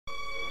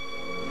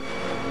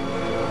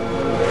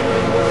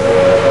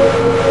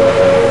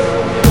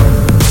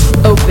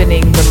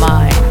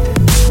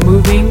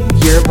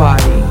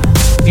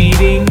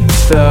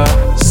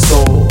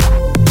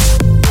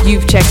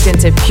checked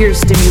into Pure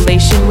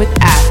Stimulation with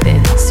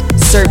Athens,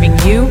 serving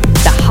you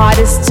the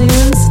hottest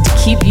tunes to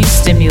keep you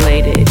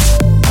stimulated.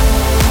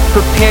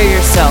 Prepare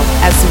yourself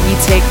as we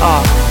take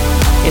off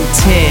in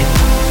 10,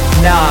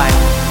 9,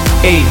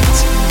 8,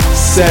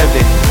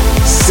 7,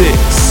 6,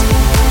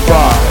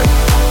 5,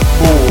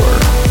 4,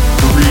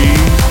 3,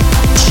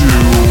 2,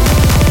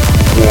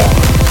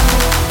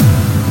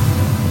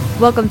 1.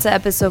 Welcome to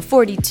episode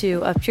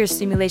 42 of Pure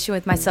Stimulation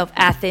with myself,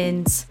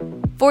 Athens.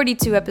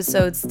 42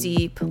 episodes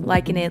deep,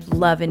 liking it,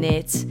 loving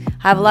it.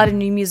 I have a lot of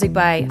new music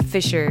by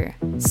Fisher,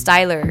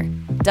 Styler,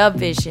 Dub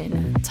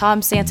Vision,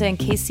 Tom Santa and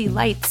Casey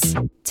Lights,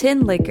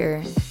 Tin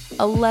Liquor,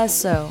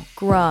 Alesso,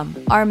 Grum,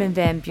 Armin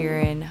van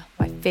Buren,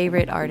 my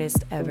favorite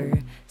artist ever,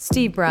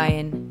 Steve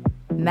Bryan,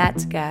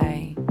 Matt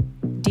Guy,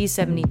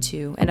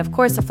 D72, and of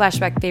course the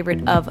flashback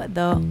favorite of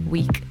the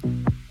week.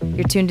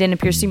 You're tuned in to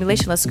Pure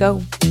Stimulation. Let's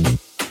go.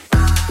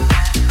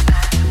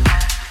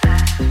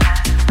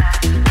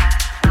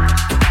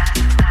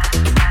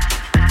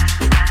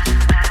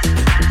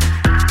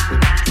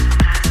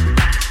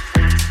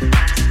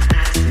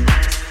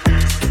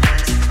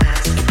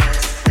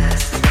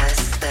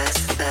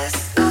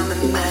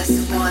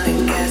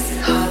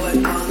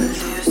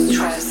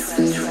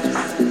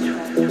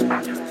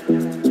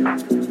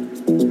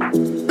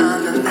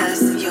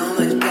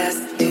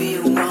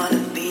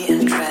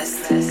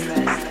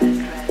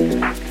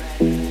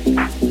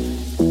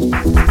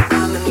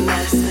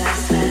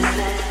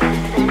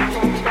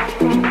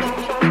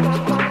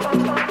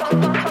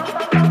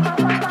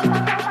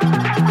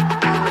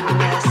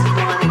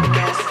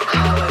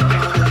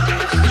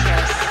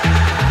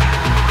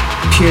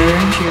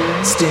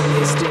 Pure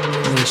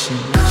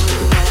Stimulation.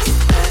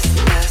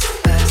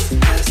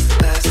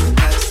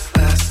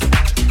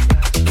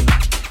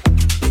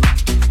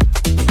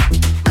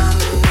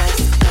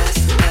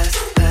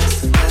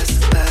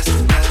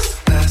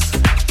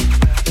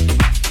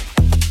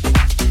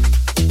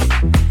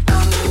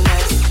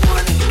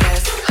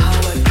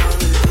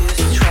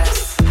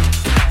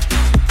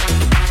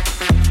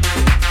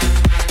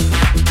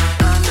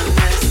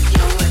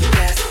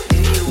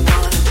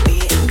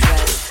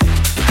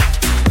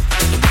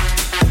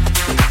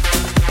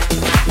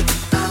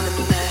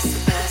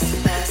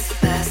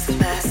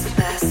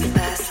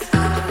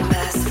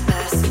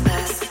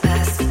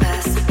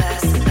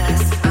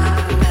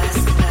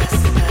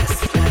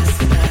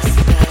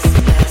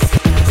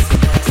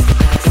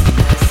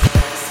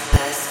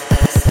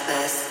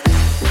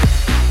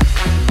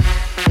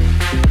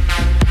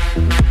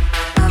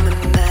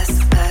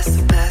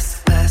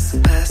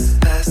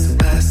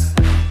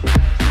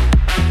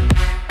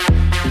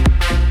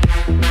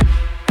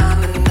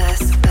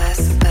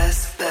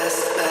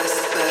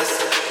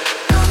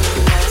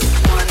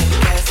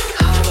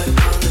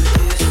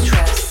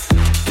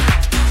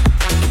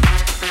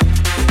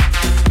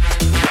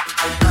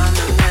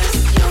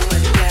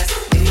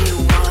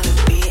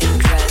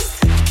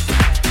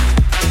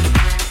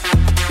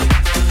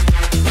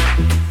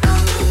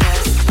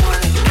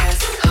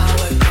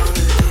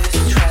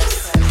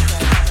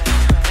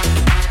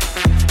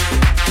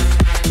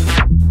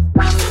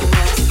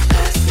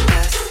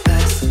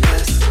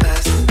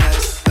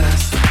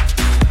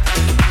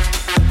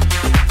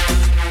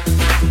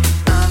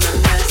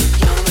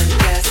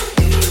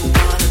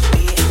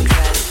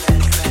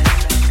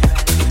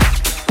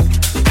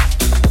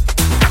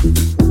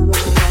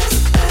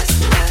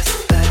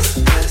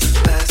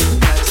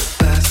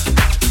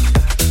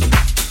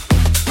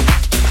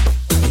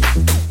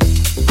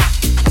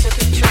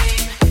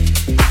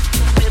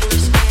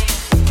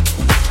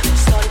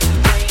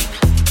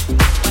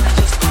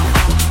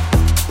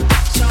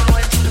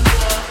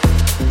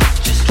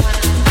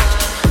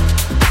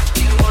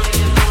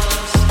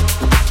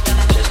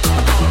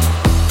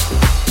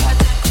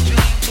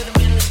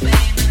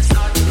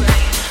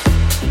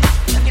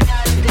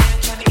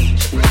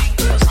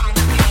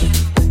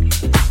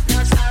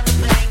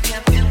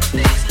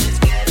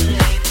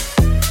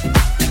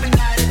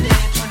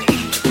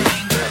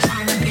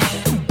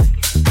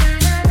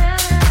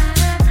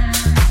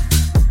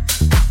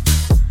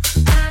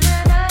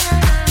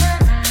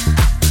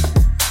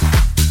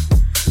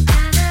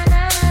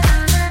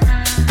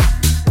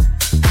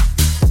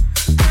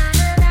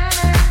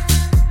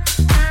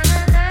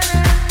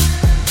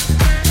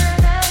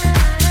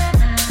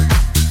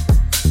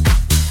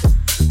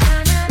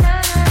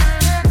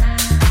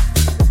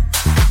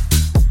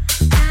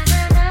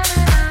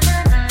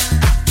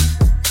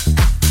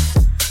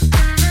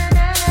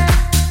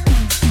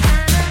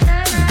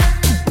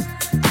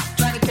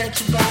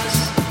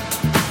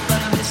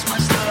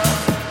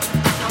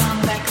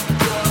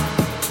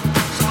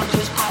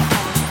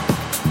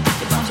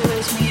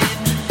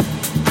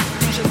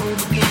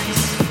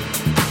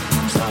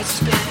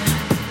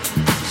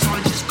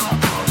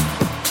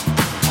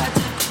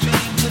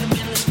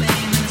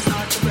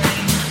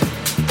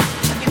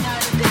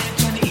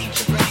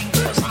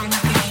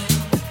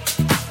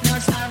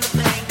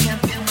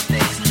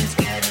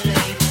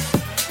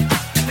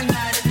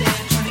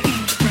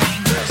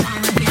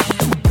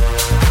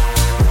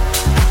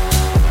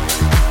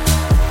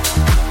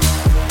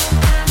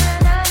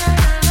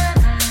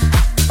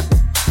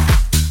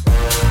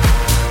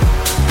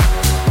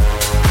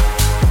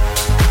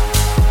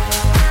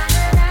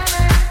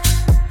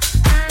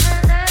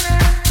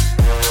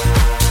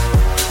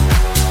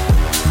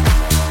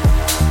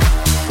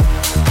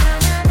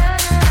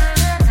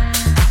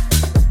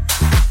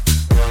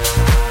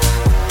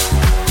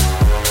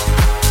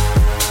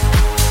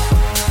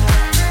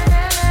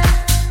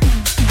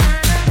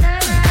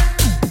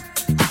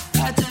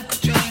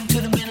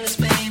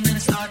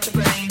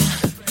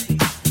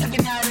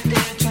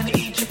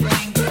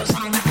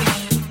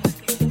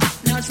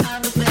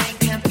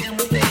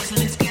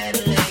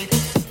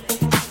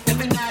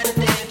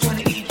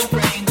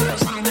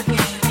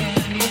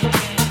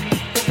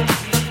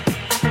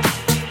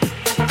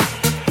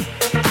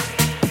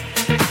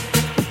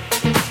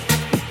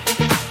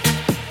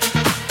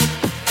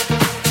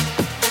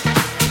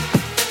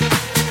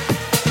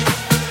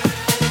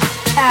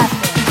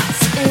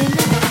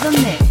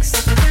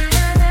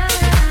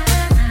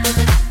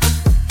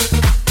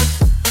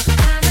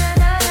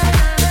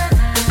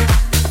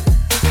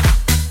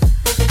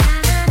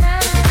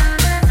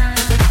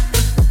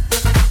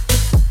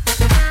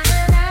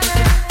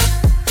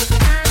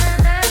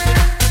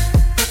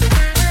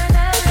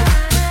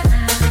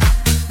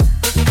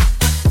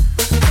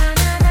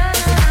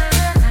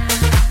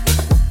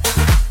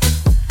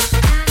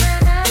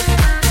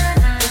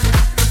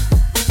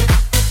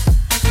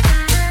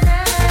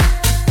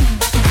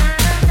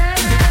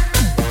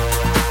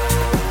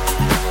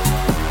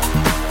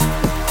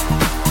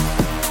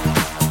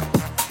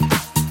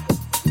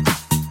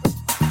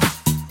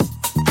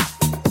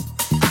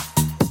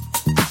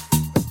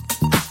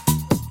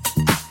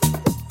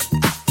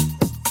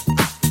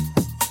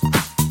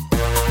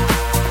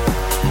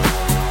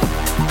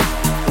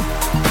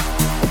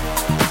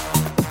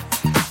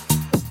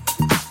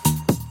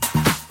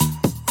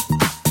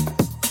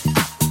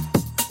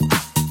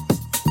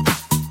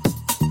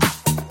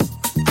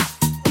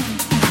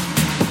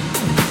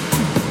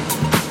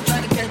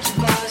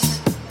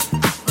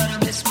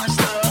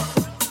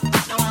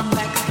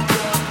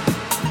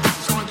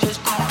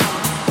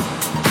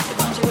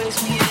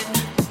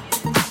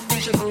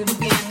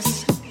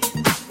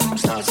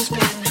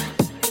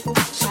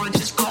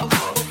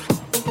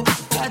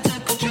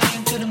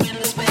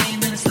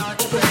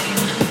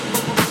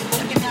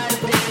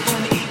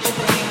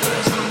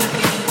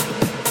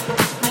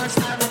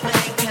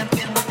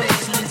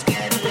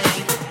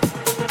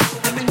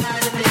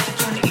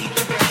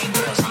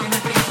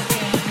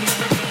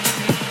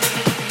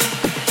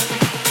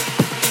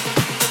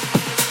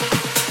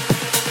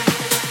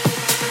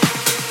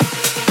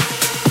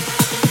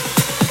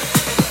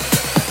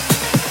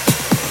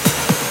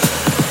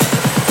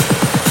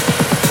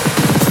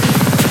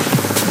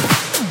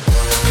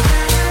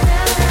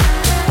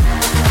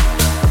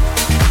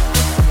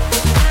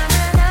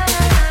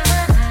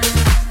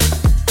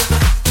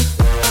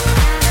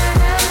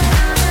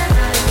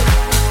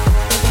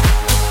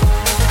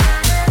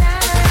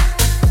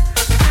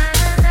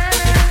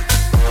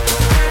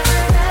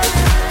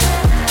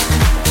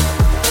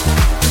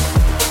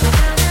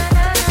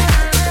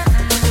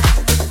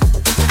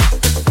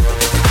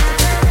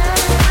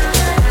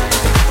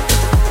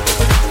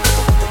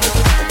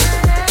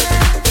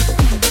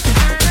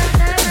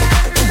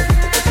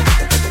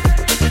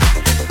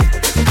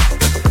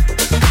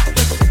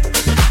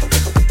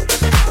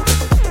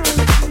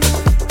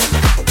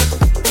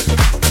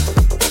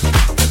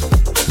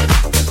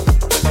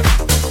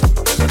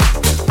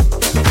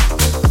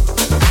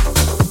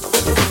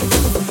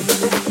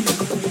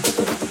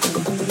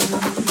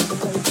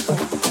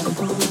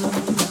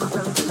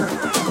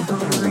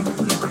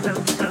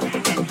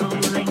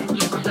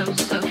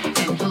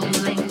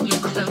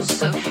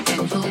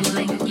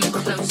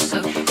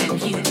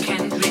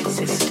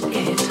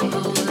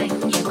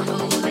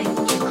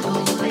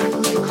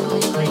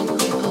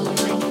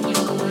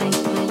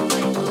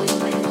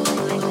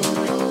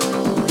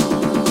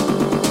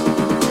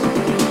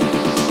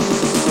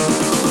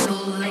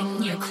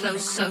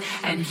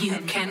 and you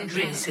can't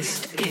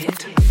resist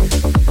it.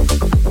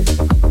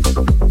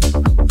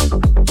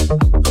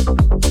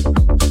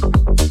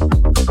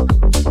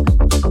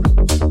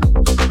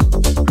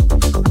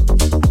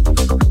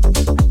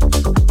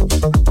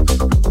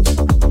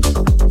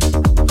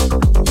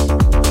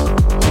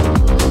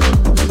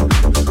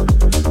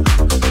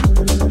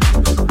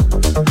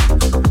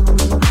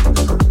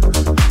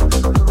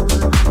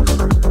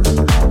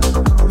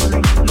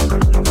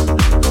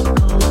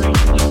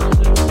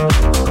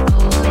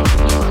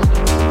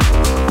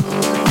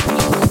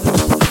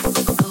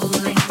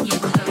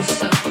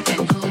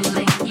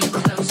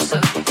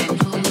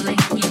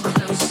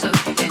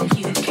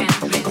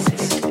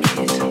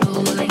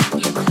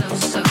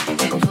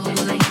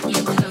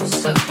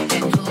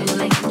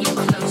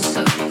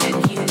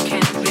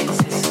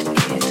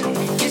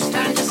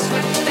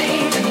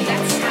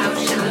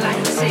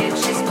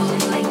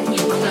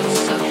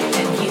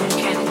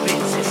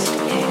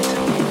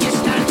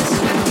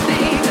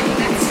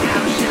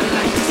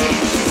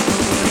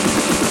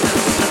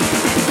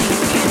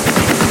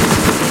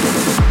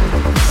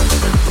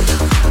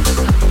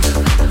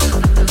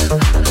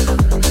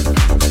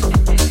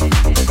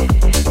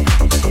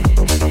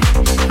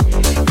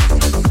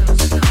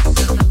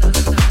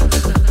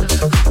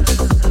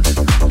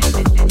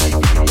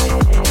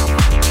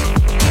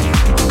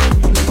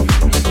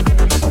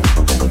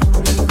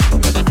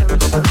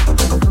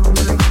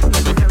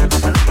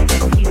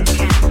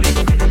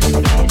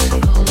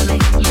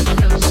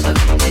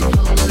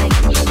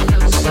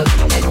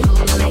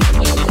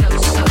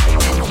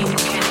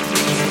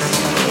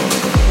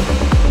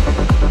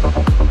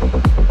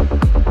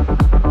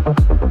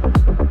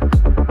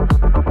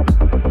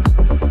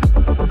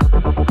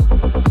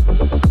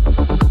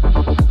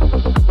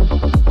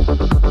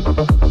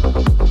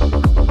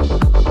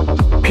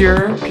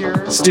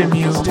 Pure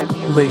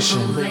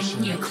stimulation.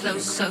 You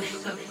closer.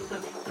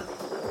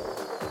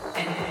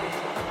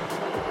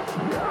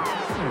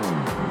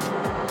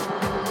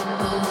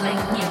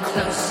 Pulling you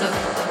closer.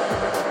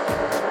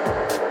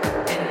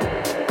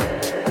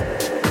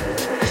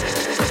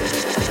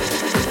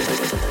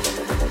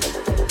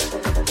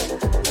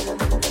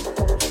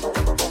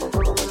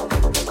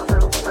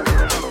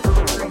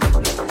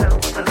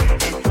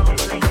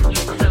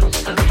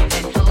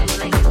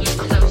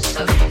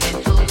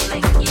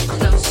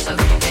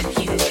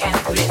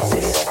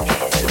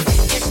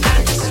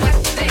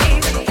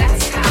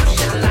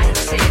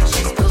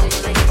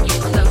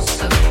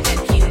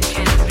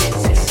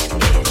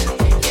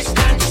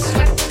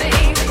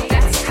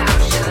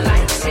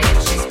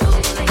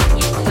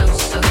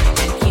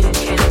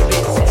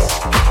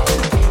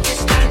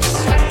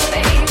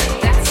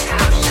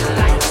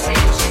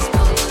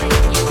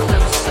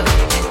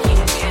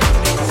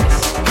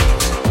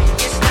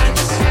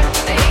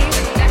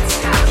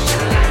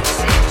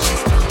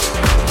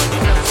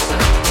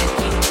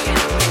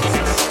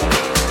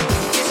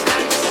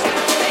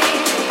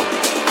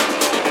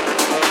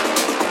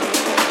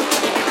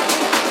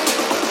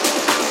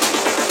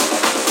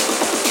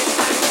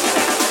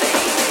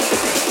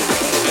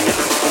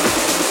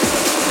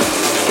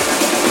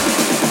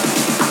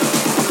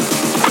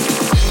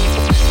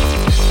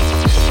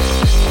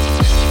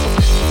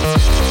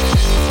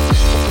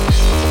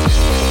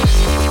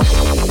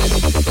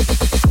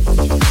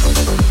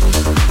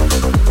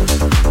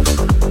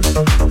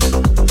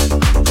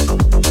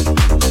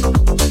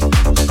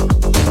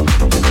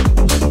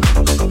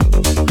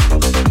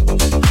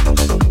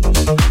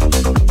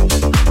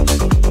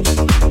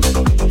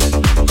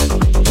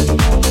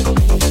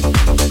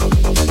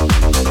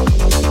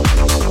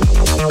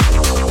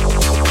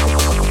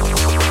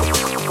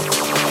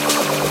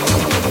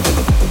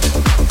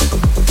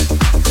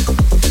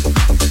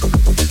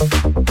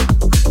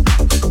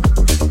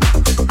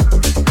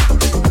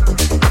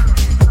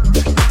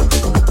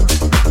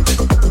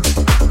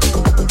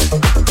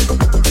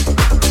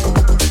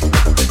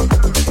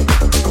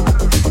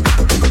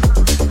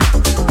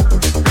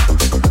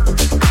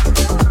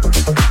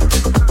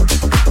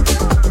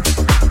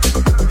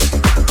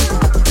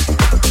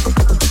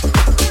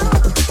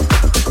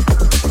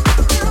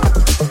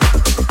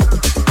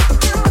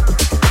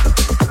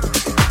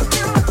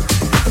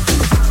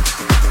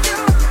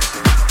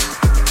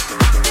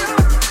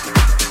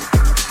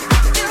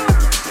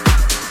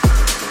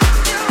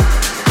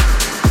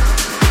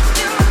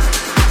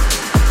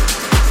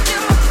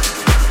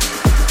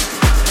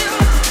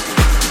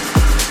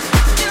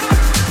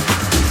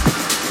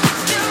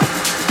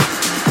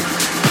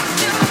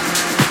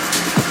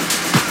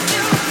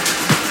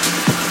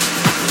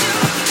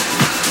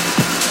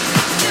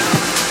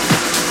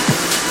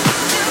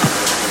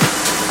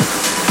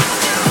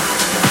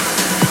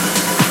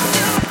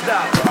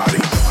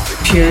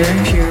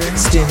 Pure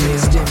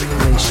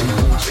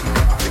stimulation.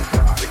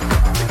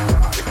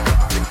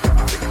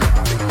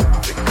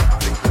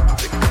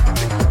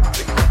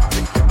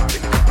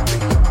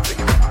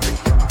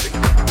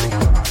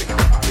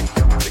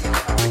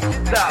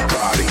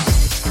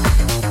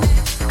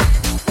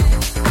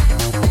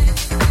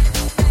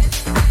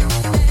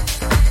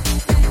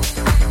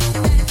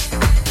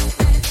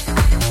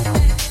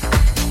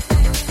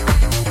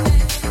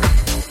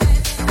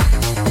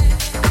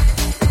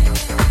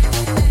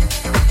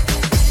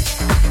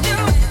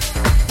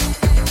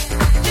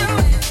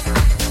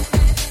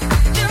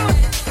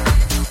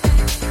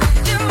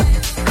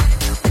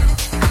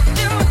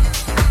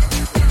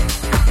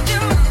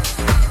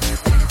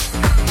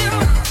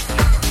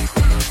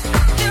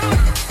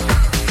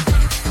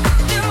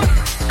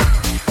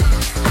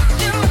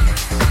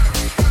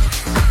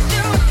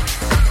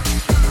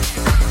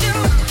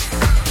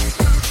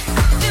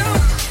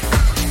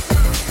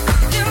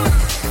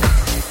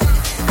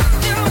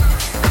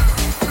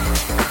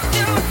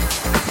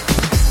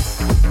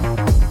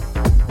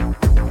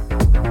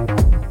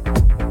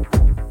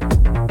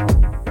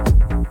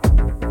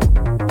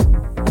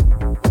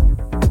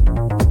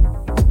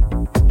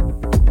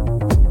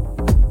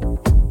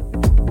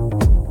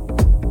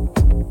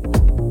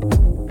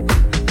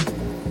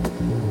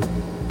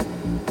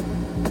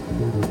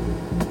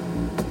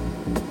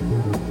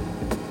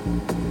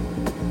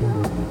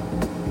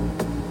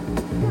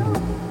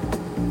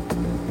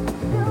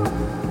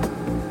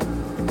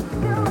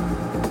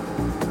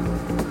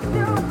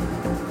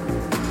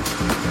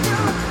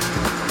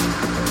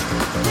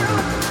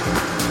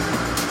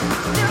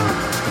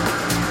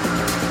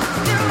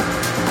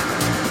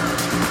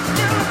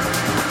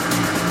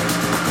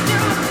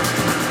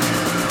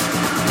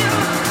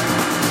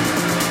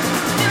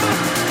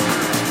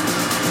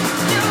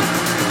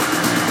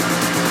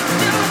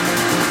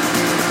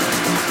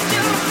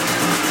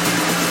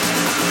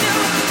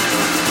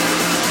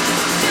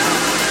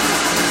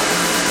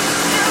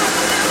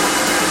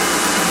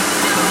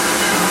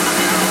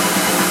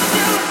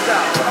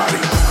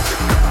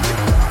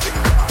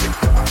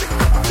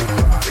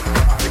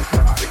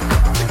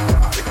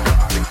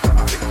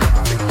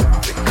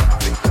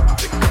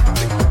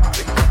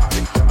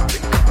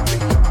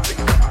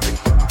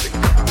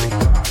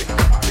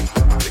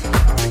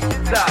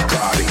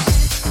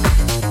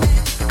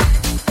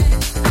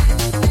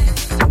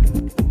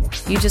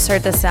 just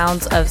heard the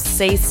sounds of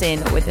Sason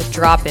with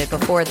Drop It.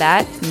 Before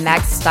that,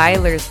 Max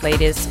Styler's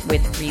latest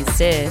with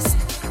Resist.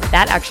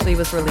 That actually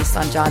was released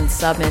on John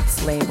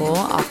Summit's label,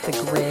 Off the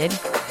Grid.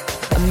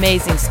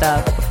 Amazing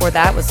stuff. Before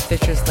that was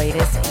Fisher's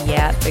latest,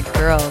 Yeah, the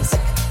Girls.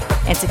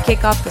 And to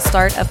kick off the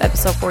start of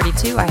episode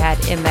 42, I had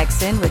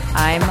MXN with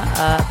I'm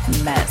a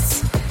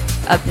Mess.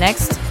 Up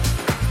next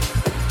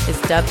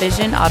is Dub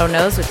Vision Auto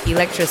Nose with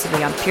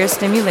Electricity on Pure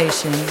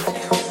Stimulation.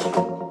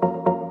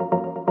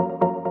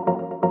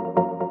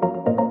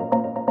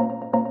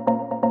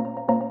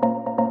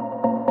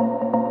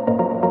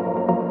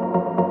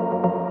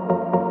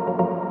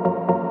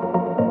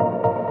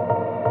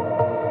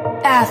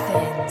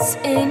 Athens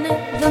in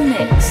the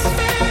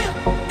mix.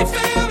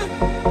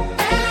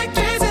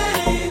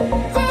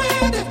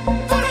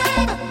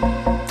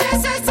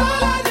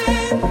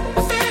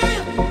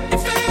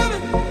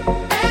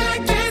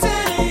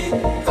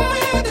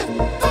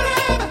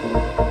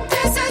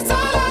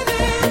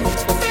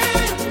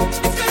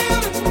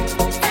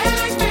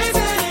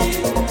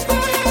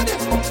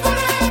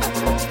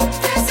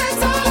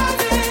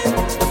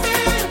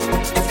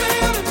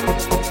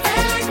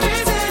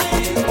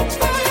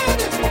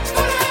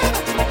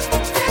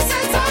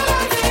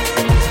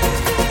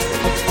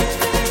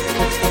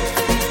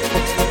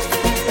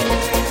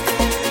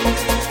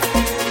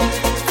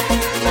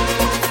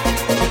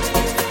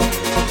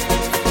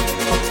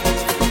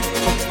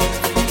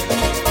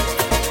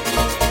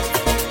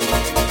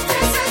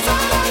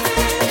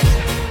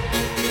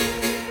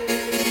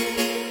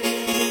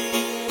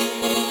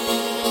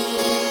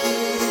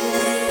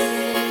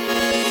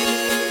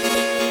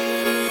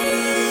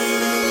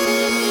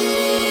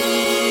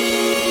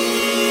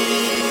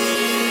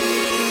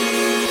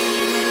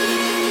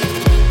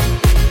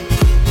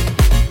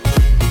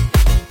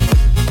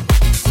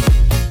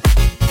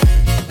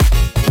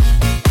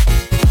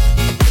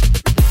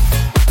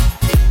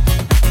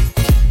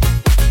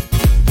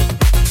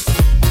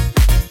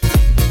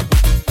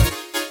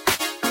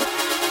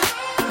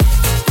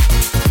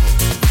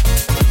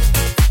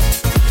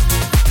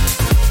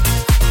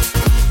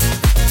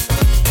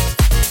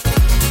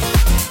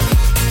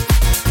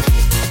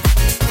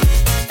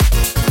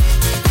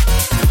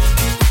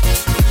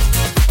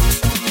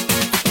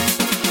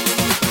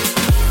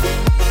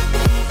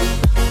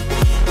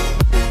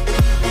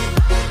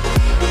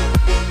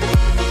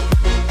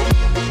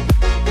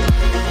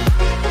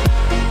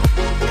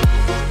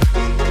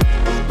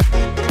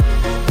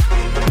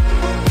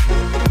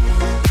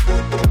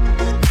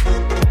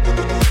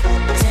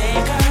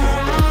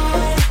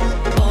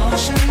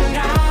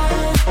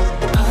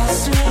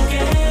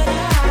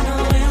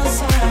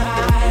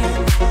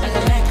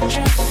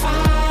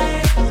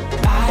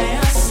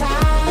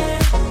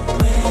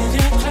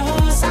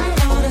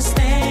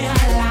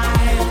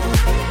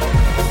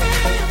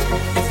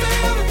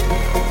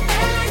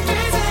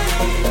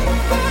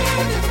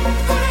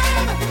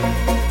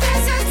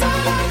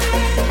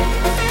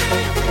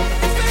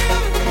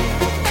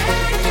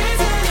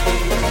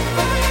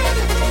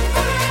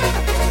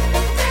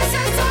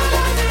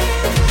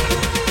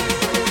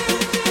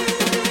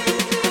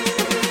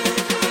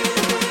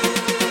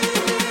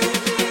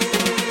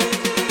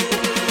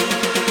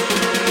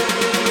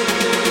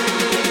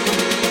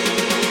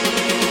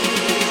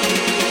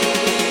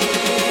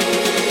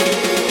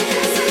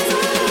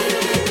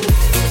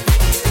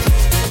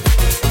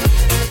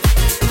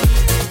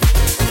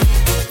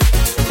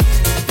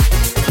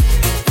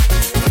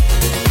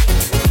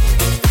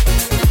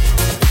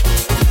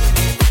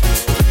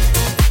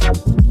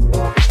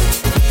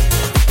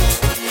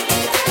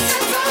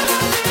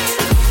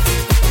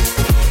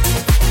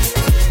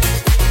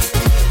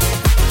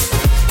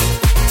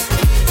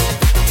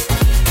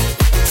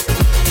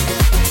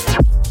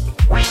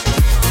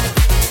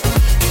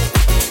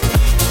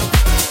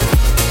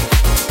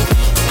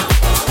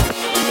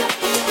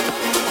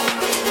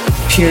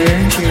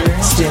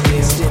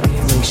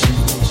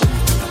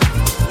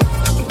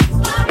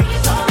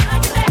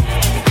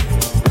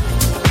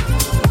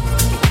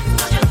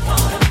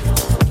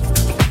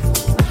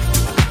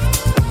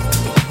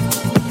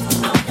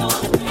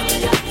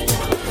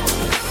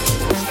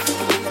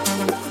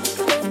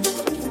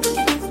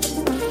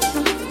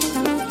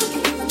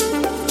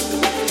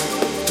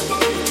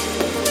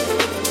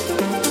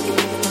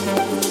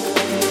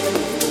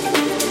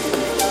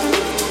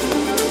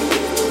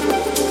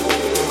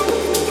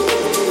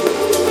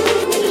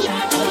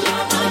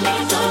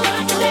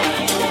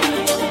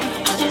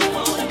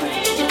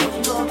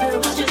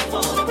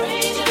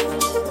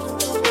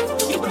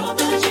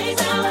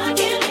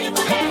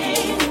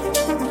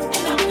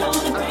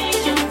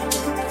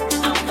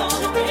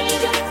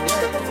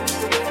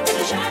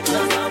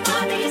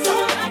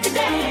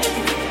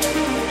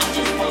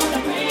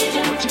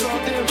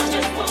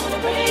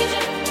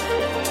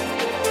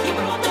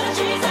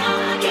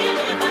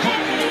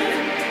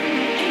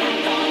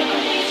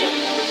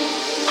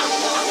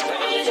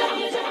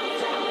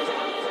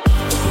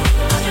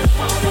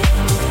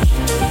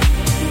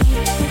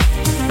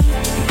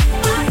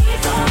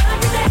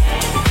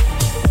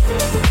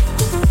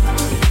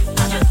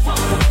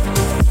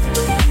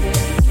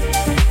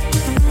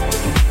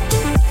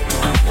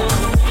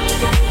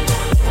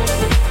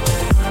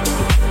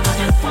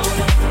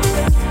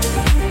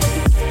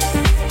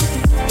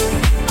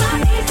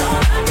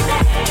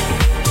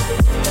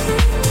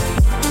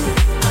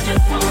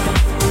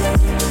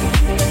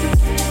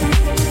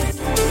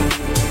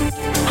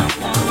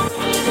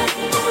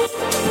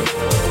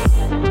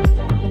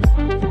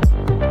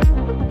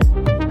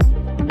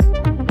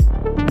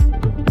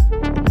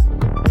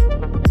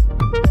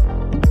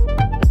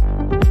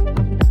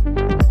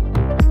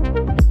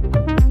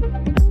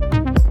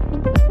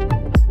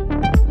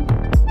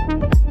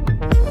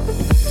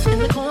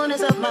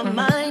 corners of my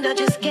mind, I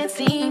just can't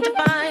seem to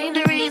find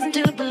a reason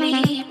to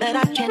believe that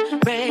I can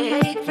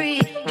break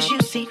free. 'Cause you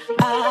see,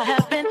 I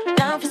have been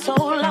down for so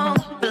long,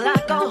 feel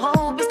like all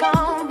hope is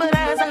gone. But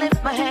as I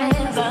lift my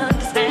hands, I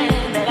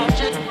understand that I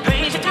should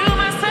praise you through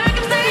my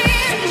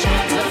circumstance.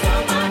 Shackles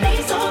on my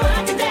knees so I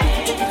can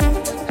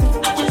dance.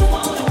 I just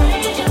wanna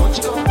praise you. What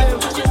you gonna do?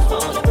 I just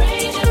wanna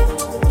praise you.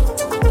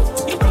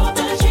 You brought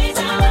the chains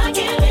out, I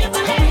can't lift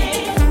my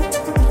hands.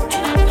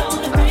 And I'm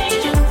gonna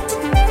praise you.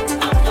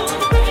 I'm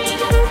gonna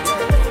praise you.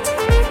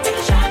 Take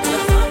the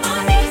shackles on my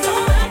knees so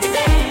I can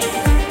dance.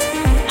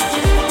 I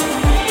just wanna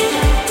praise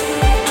you.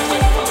 I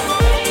just wanna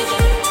praise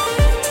you.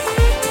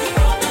 You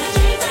brought the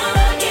chains out,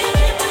 I can't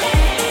lift my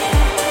hands.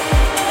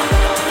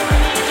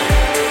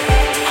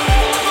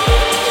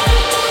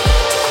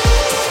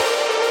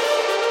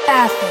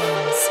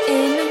 Athens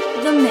in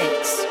the mix.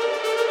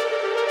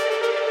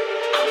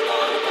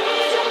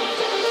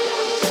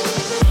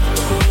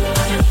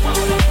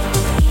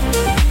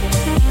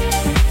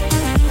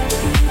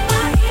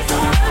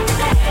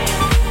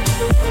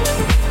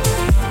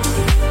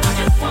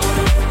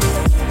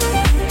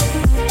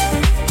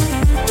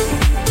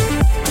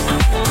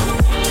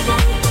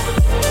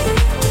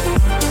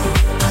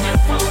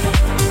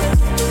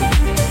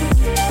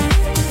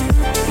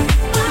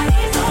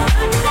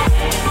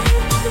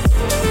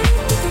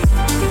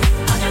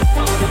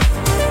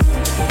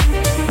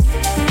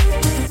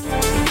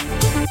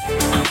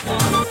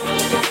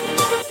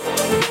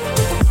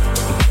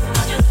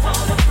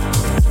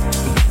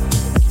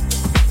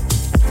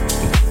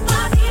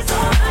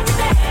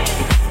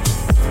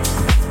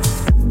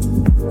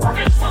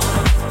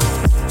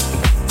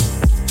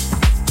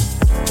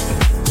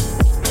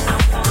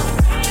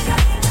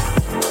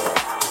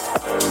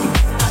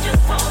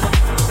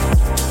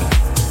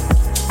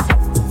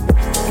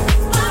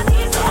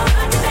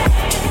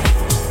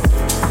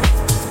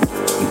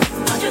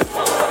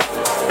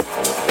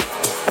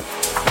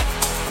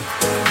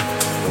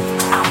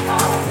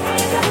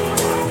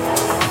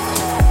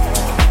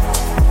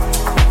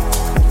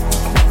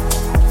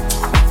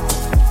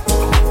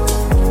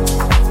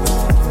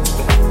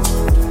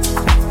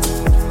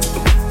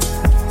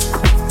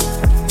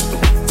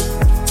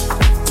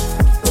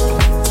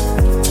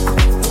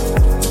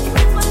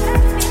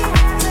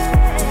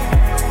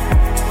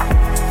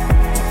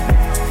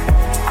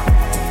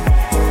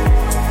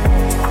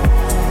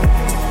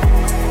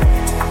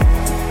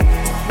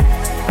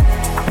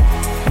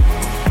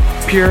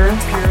 Pure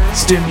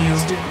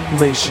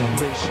stimulation.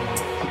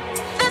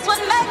 This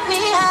would make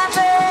me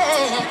happy,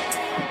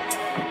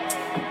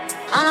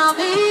 and I'll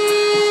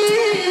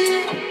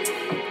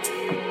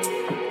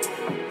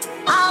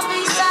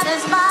be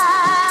satisfied.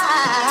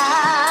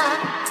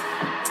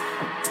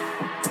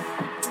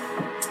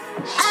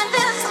 And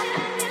this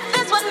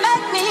would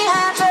make me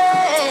happy.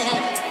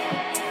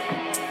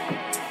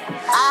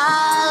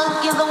 I'll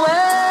give the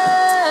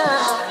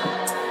world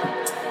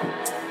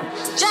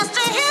just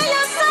to hear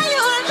you say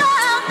you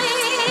love me.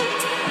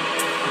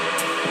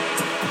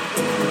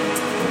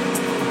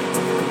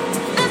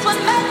 This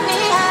would make me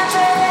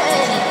happy.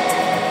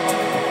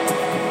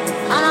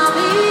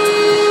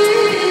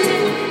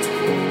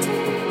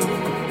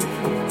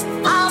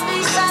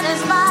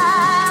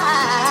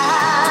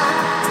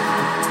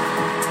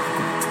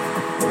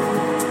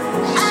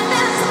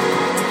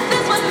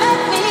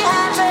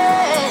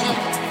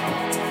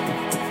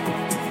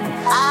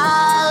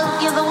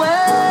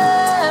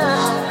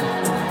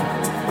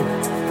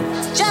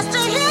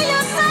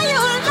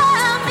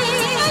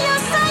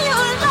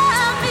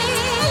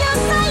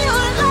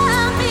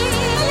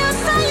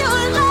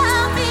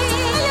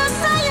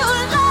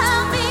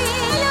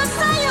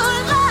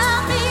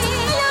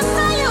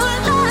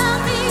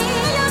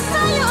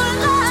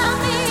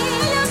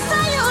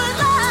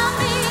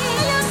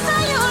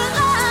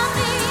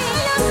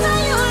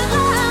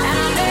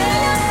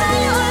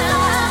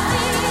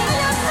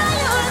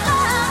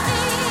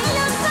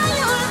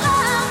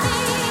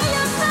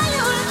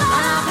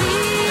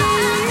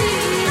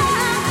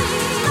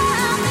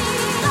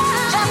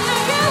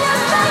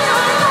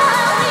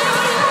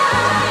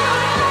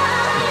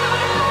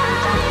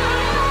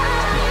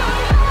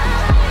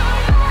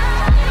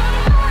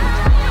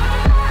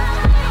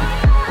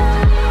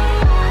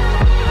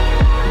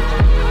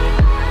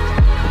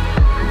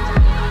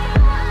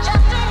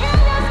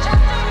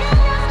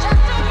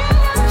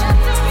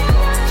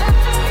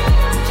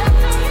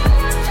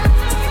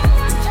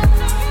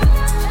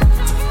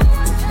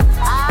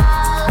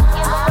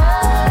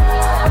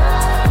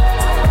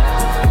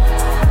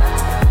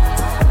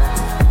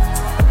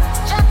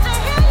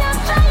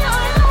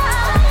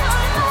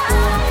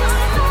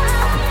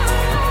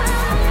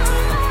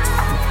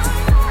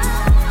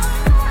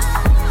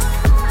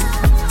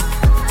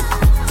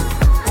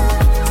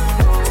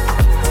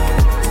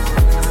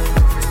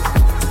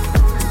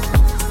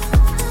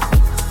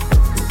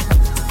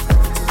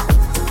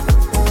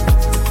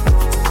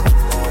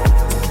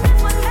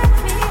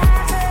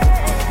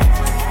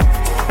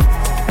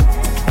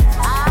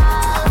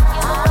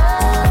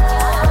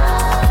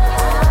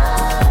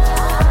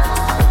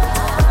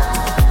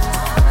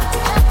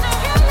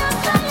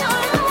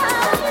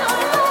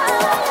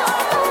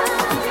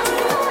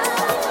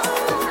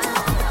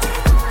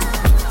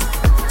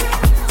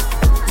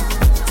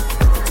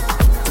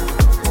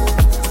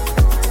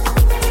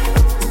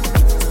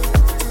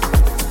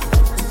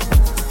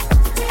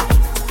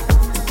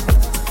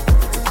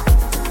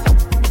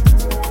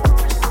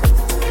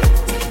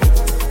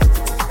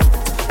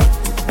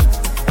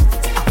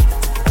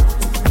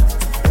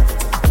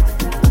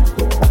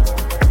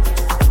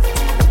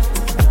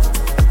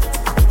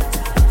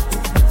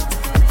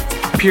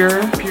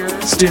 Pure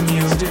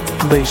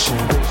stimulation.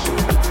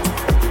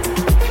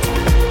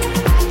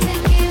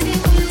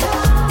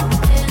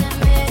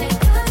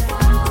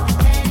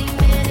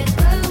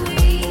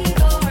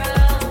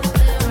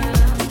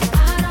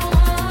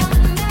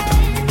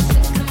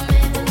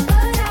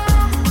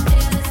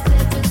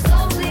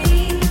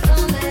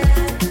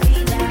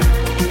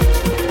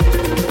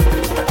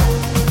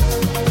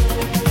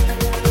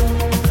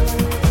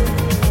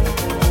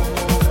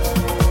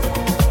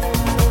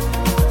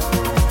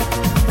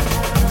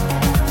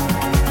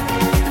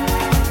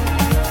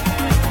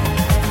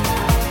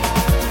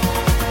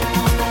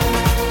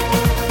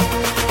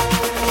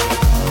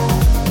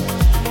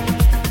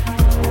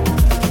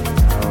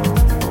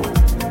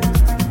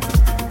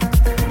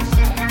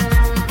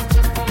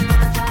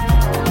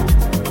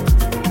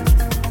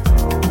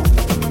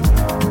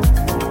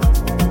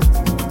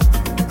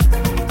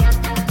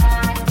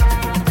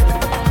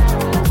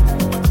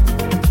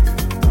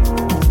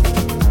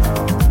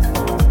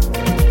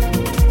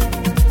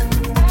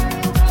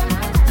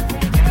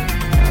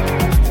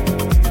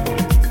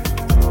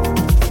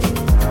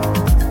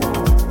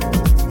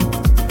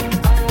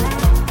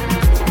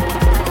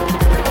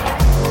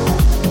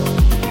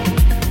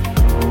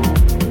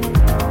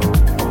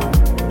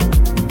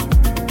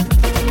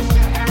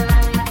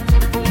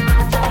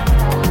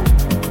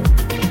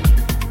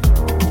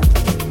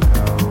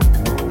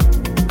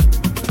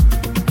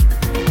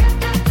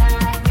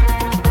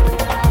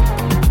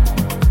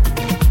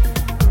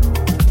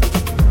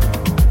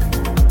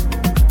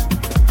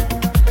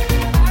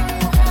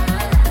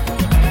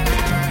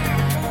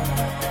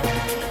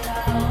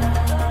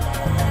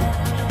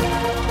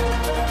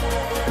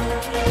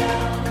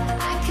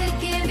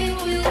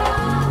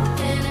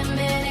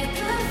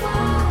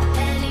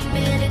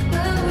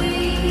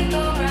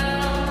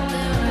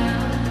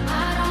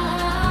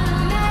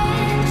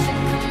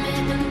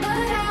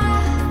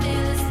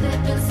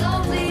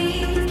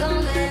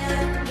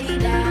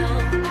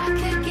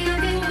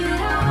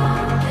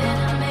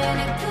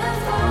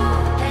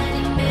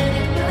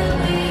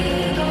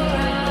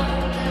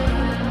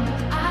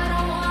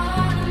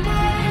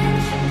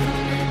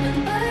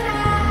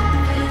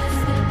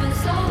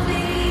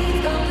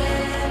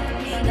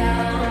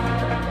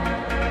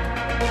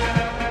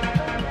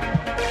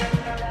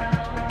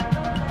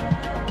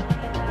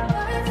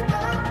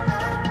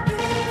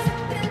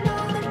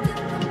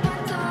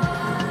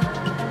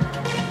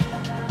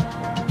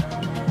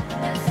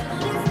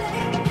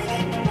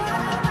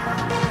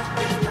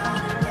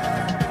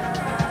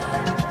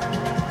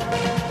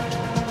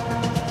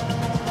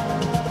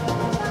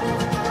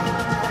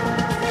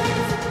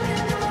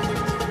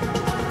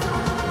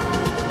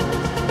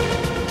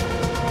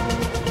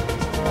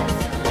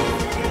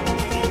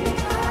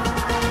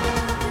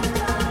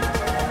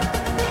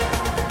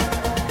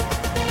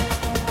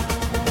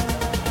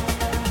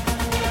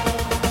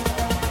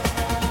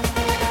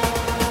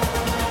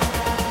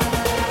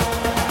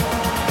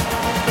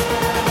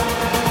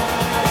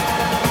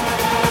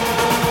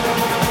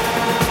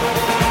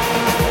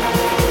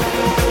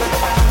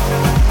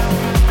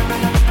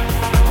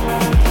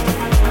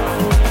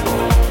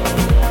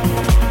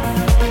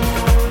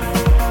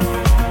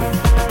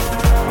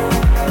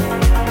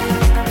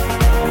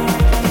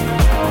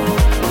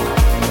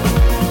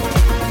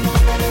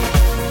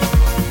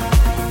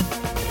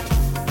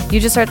 You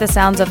just heard the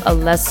sounds of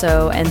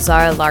Alesso and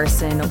Zara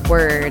Larsson,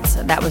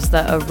 Words. That was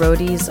the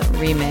Erodes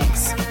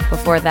remix.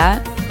 Before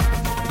that,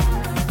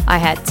 I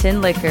had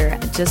Tin Liquor,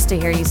 Just to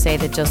Hear You Say,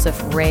 the Joseph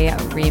Ray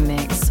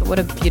remix. What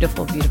a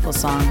beautiful, beautiful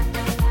song.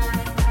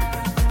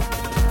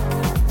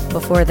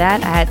 Before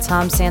that, I had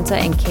Tom Santa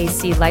and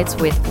KC Lights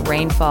with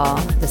Rainfall,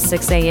 the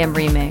 6 a.m.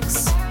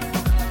 remix.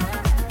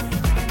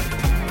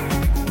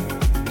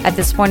 At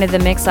this point of the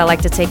mix, I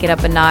like to take it up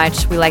a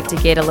notch. We like to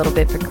get a little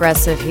bit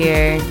progressive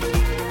here.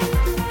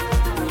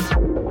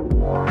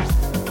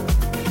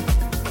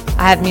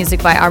 I have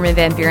music by Armin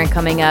van Buuren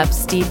coming up,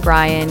 Steve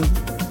Bryan,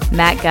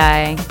 Matt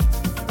Guy,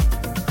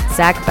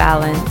 Zach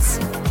Balance.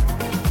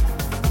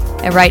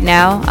 And right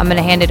now, I'm going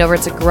to hand it over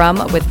to Grum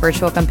with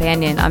Virtual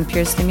Companion on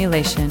Pure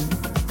Stimulation.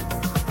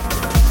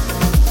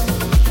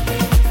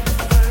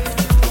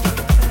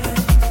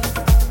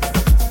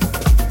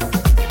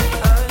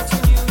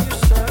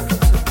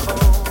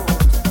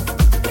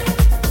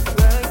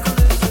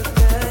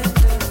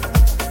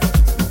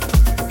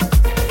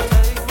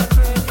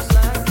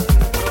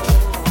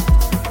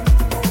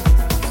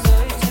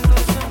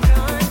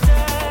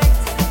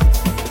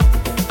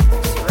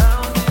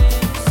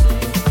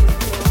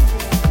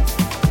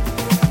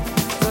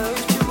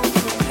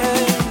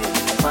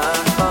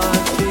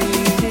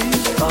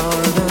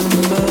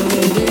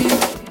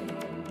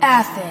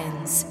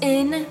 Athens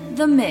in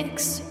the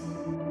mix.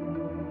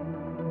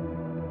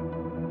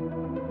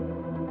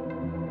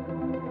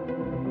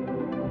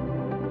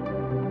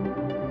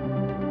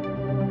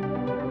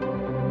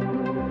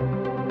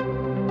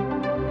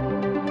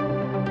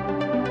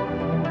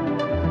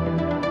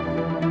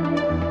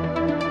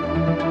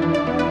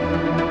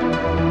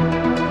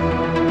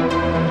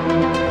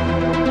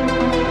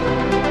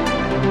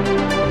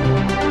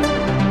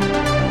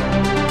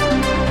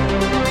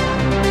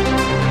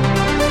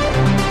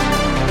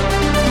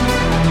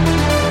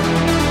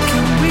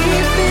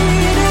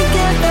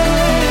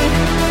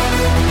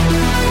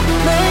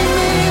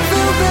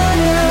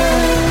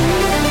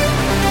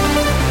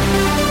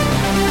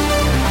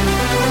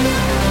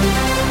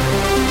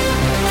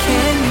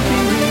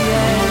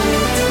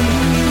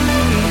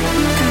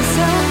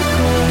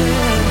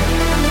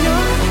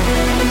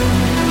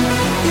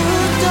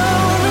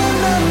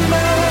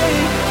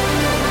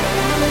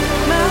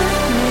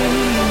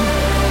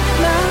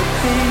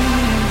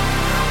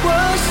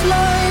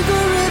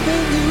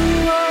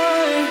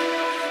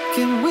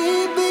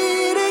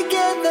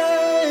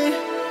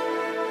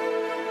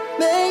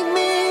 make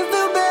me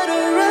feel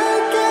better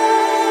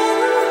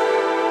again.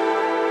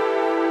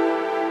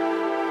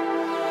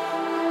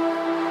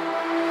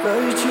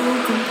 Virtual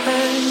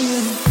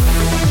companion.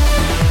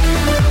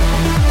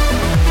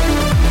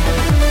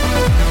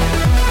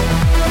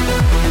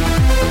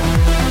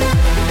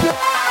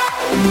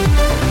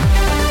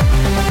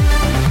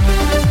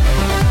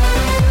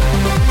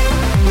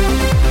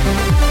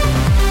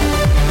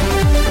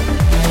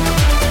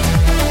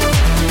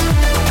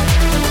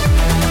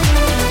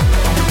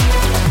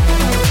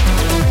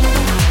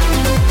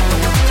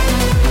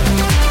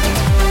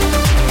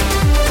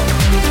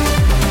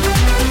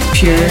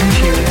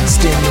 Pure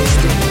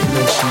stimulation.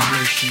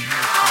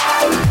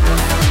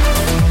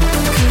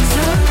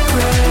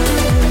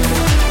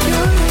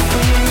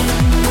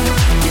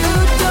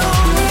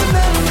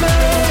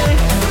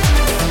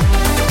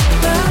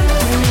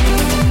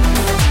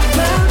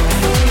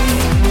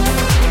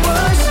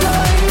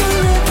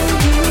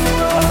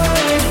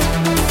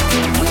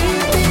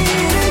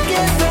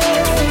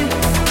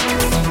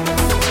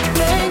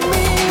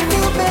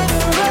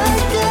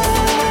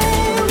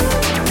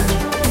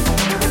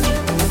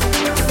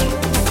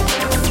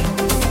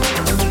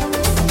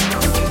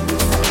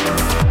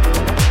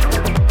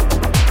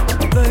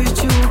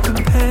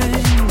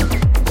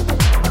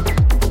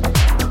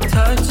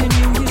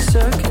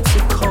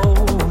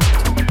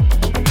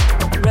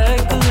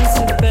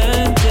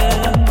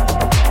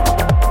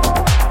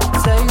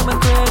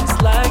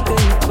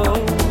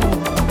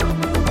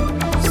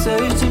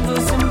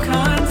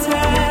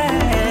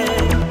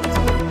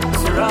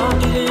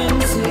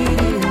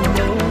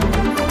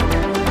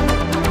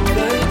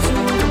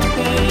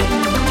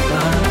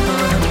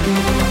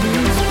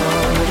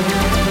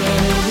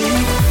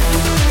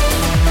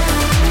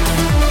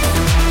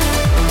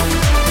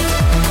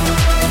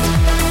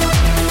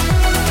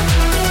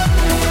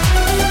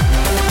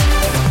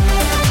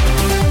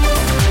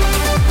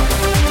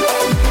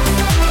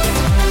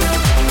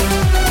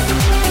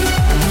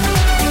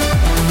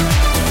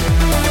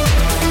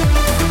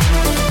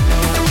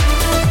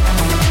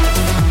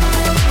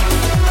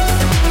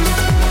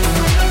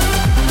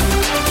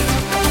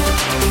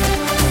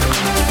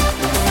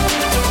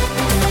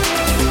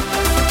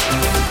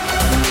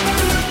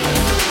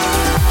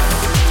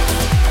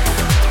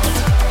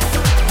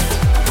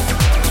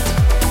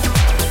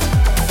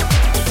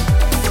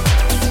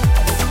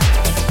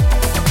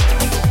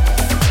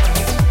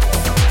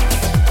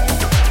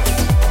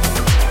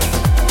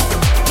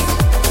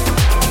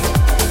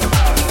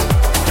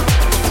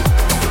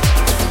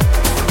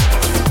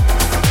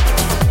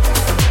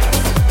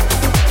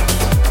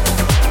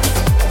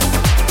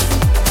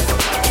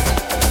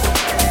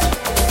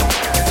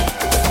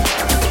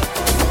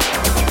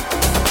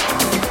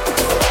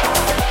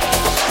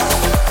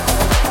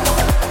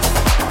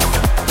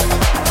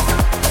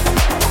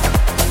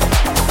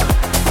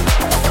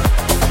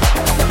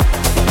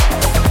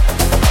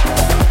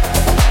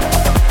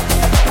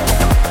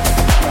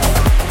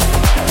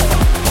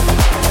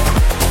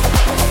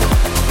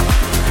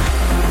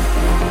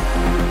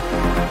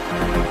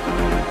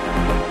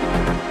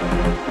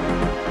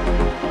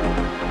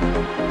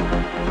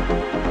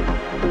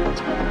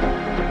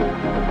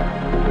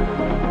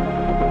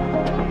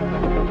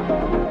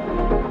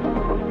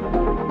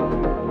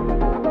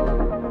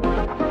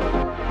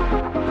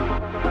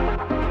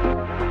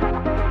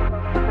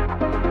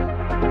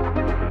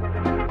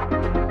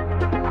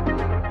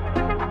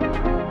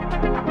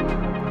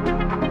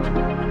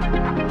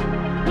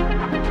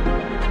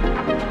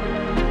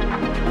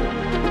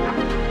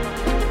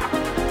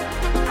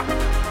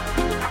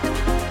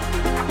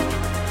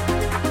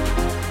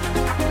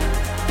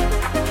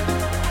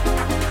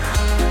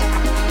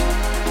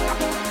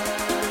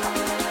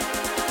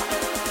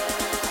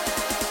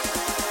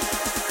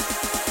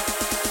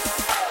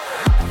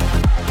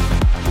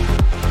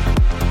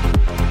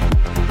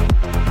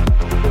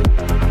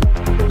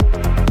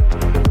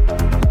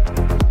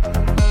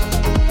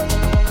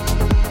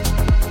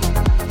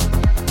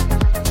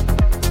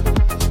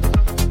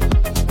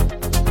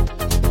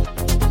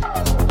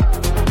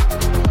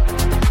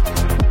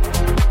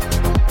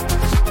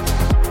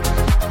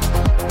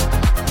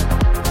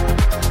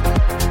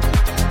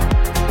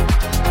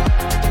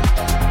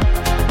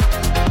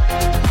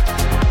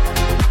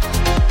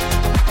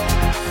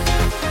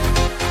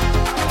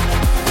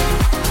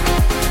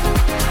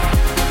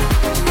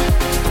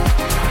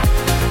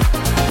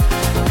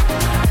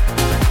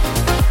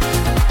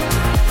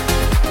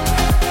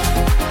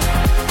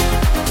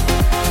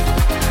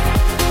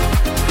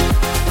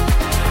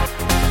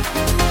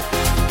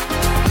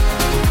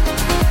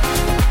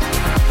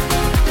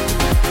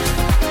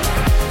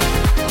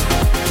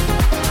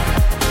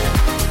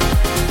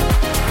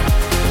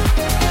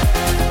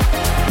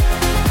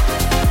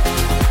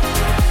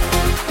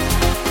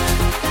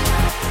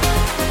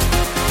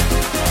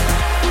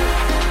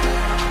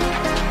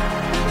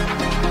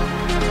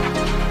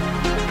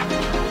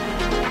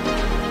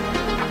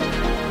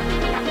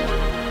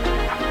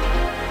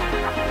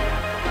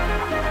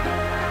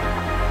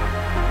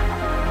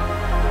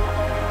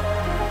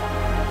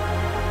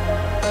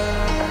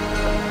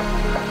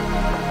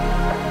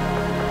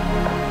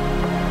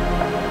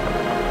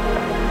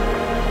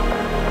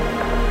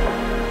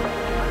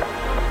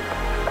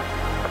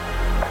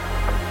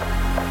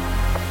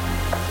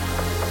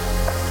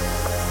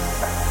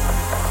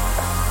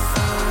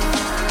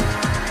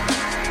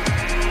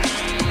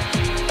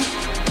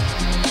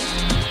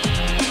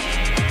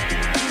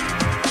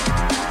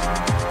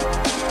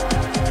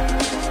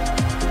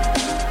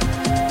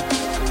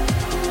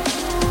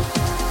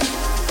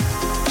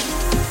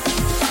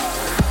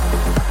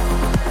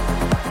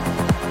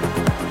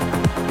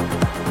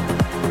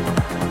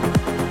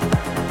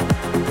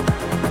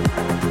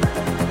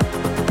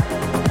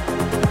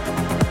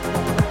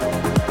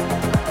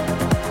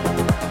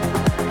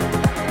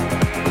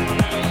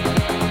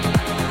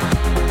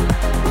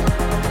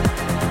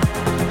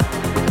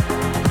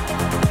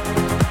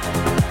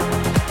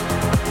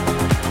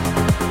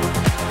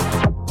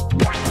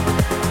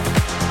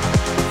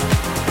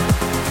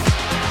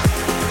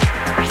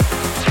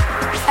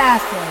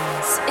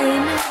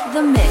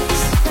 The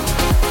Mix.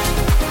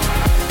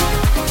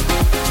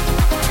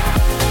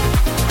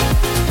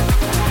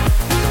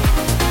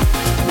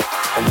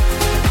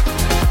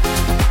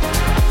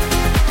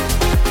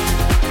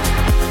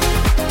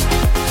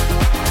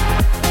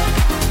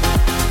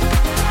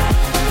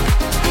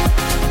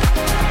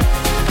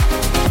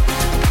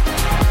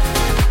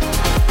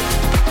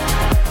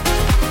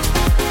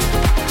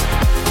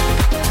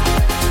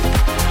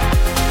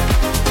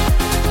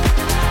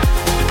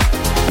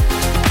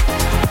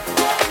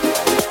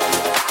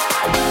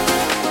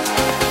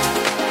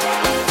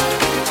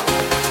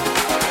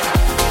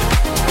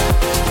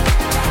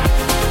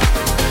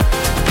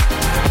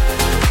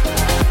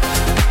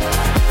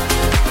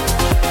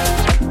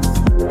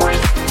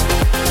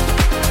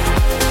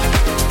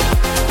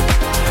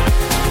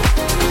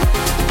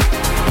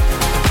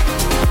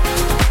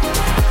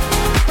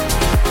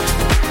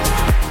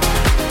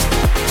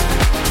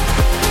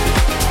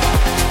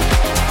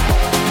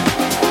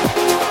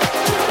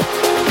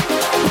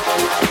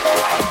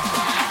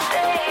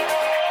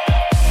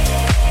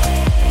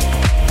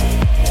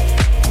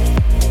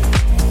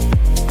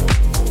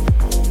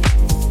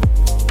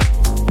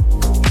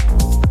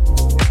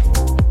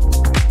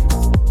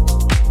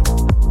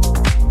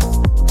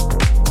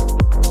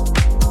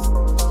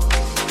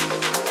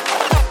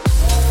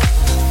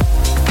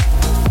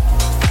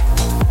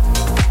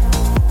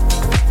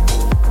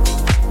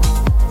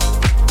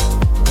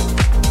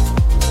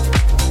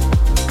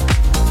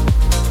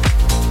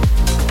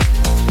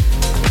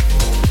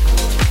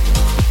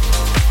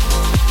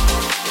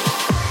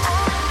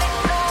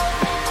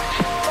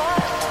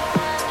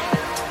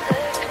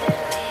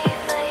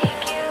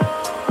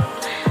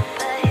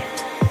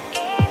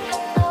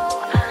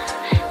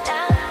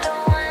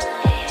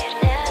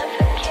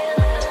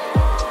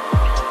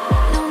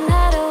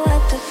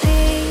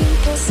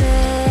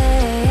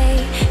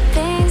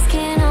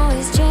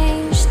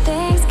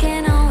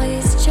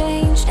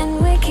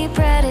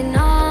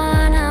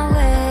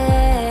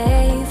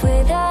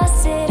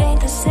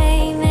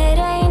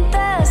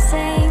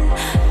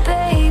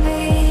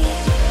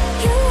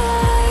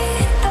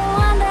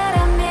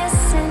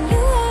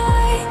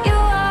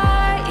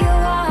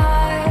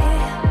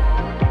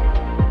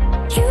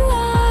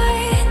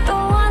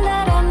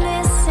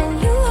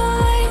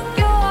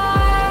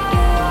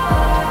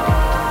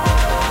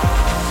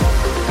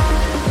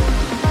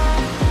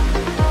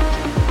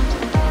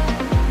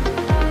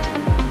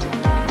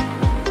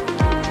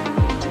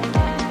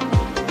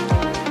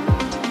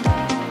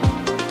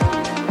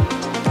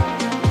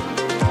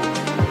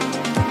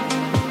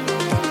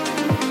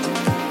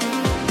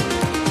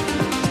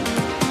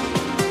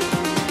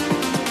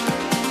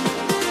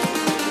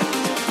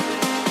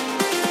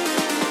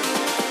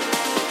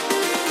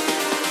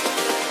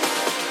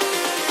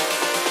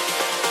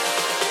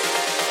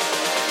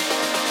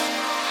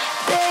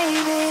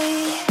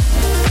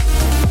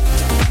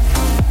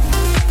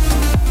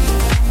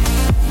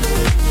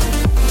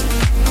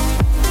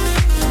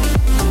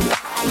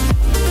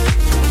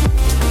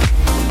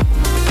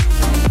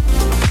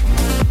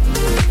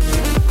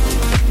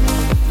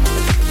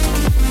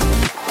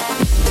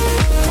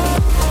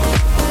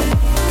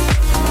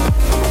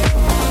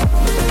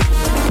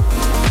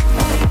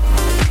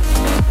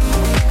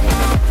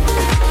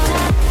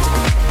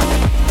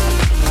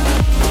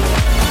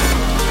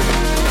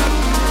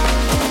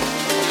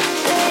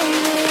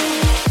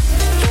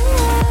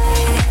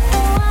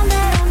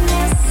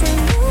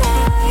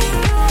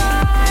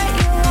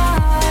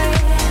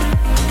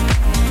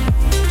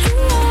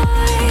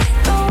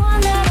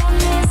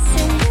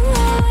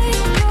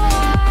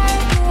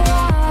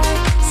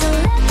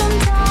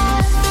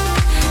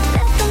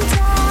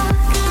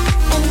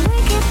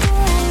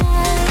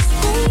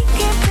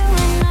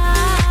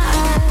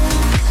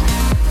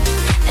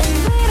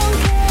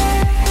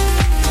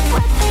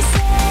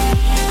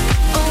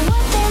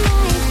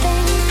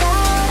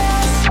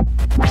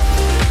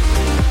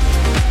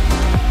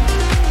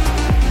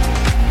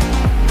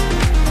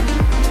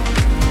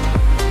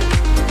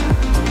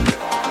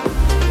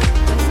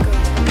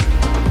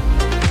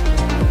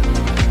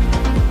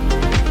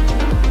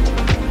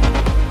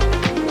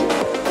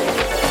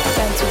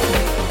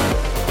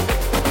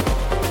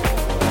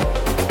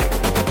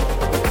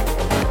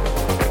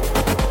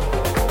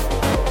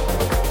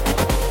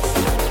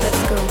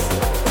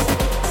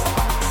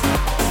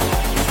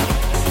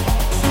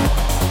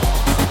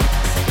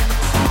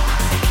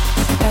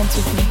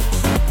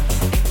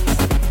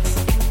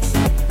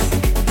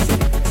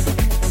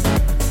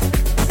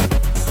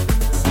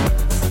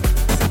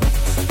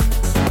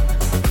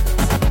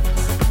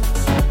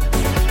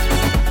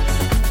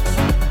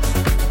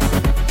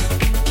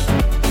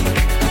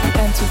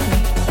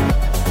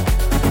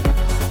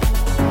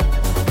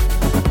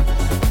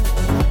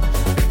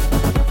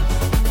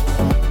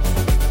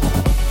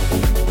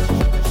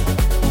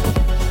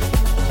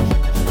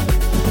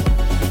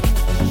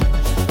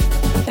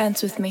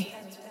 Dance with me.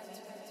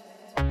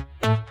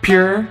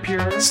 Pure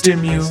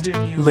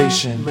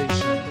stimulation.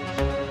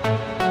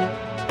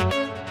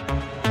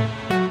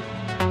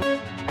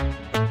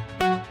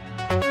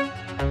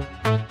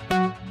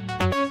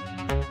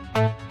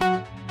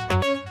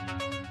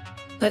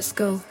 Let's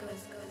go.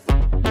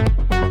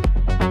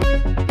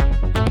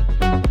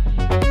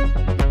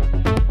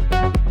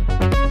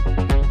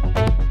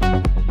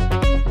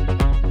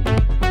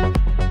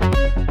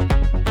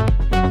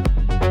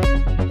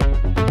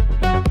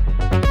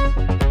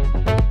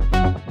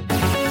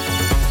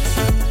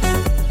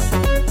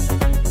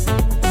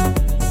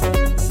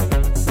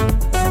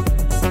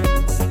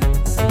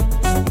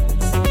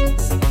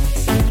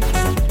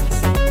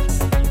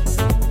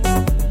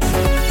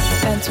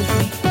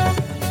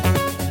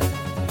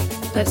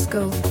 Let's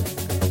go.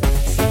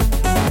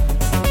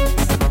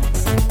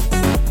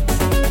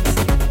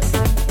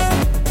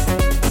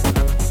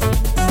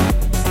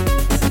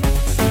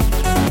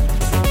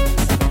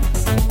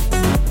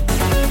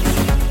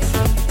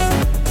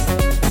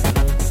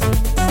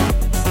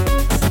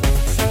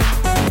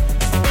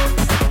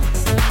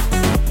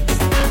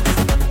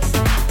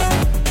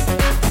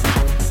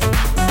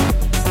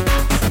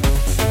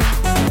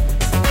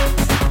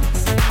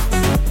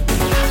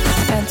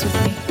 Dance with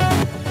me.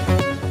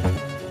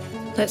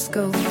 Let's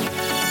go.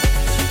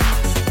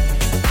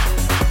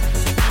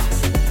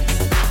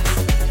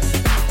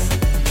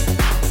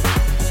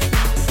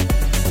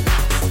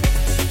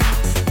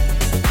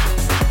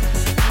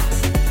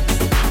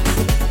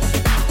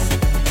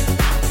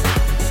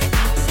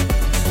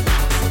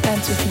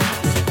 Dance with me.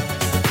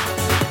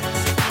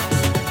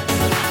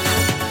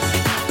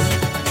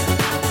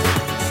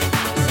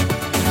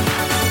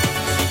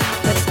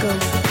 Let's go.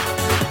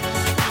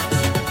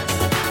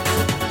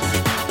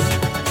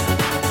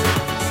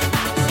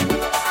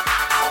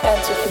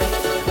 Dance with me.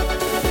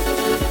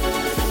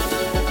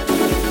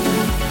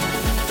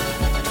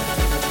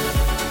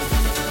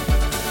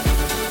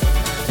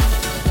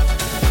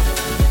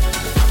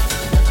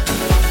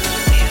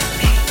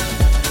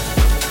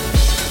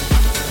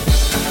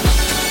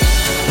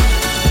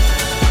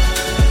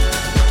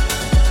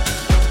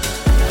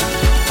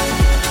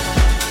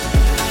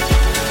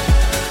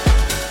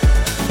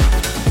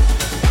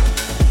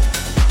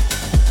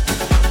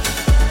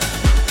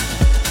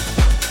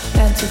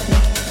 Dance with me.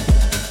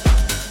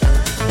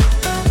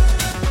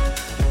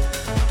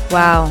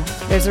 Wow,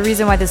 there's a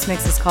reason why this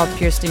mix is called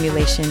Pure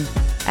Stimulation,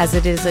 as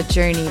it is a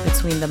journey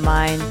between the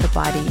mind, the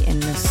body,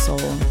 and the soul,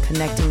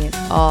 connecting it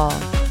all.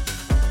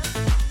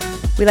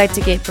 We like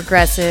to get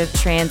progressive,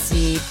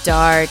 trancey,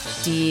 dark,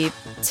 deep,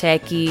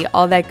 techie,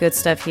 all that good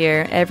stuff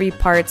here. Every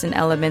parts and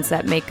elements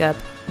that make up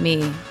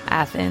me,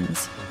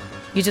 Athens.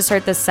 You just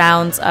heard the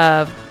sounds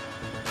of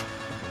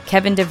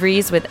Kevin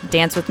DeVries with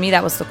Dance With Me.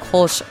 That was the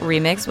Kolsch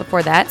remix.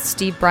 Before that,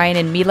 Steve Bryan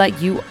and Mila,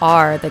 You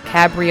Are, the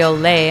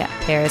Cabriolet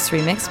Paris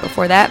remix.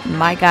 Before that,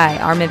 my guy,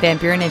 Armin van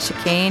Buuren and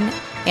Chicane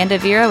and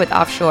Avira with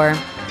Offshore.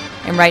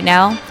 And right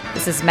now,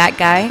 this is Matt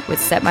Guy with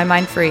Set My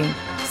Mind Free.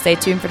 Stay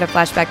tuned for the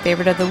flashback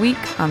favorite of the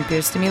week on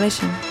Pure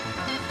Stimulation.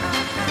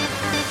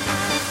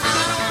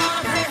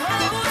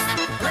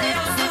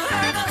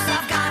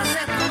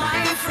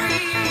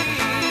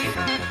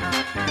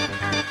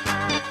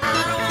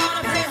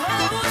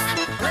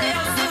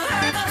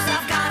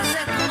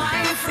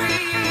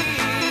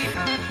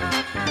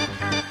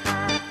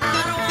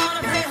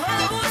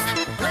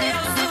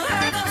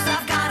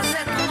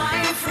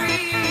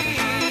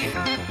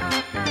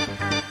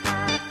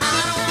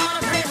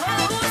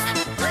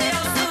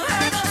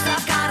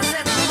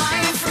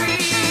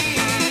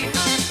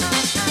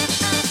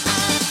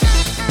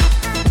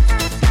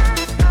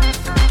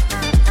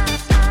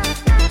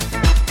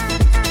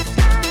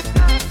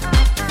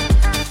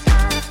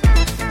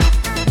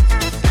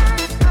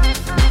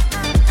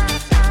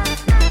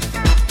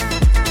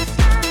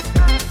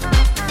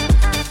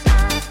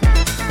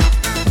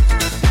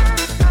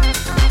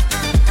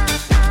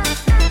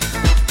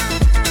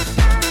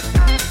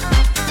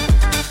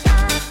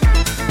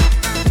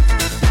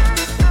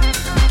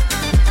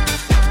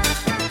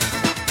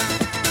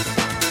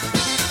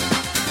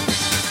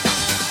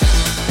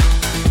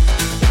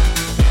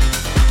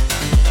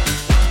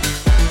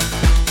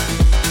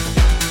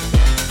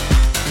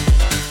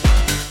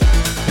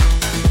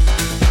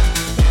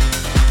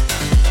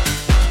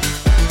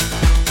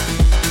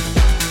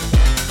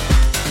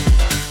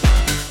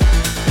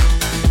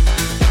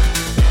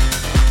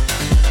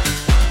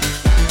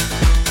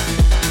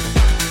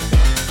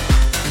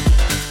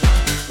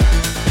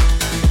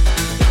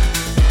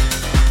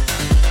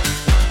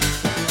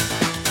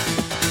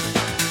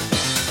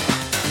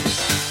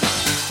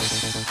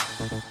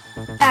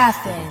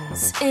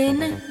 Athens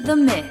in the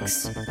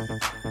mix.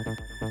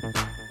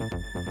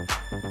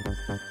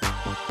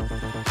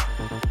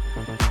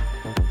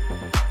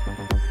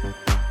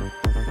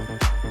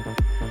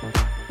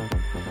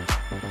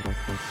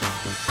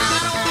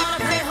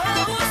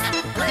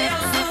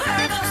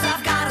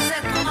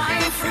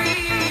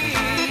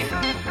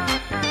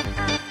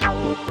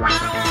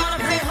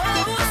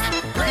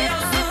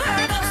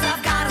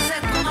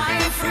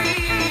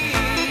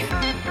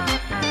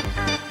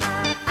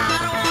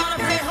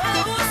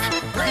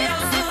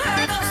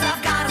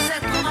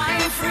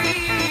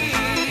 Free.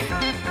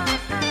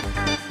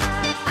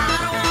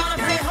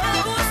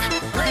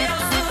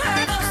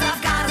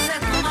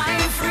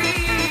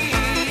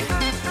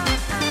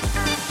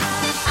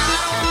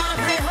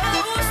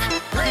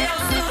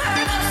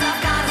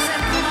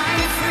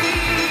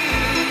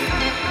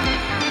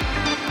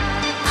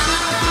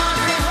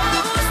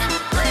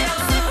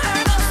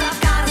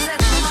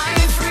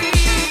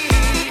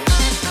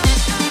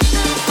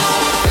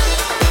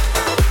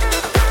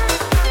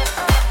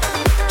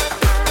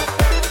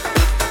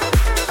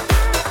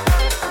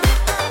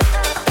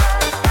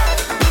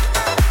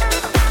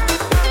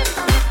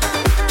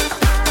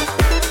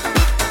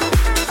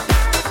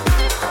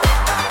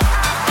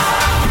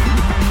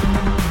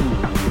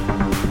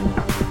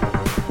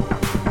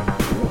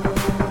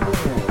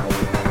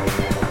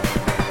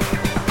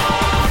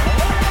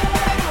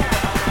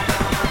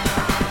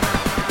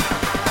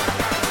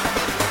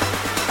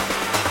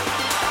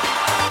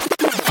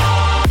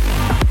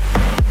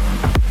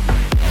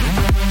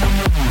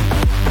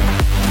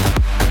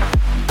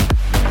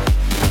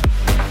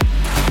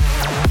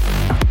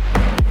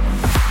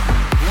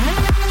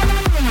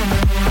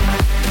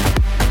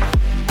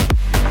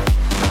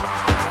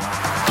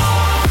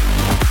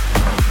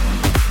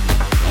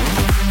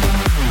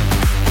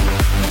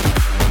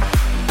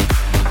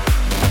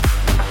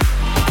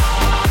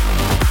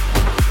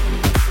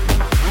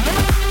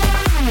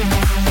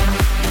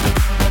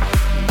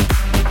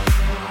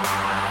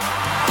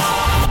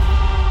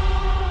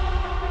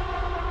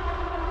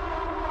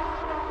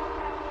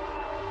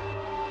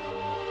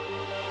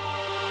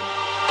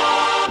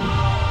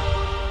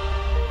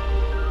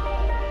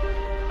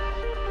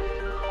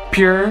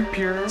 Pure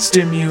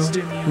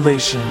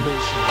stimulation.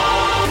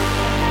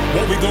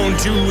 What we gonna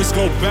do is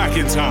go back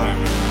in time.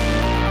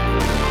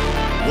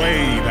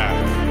 Way back.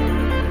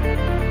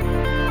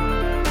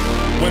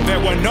 When there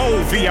were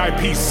no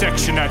VIP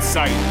section at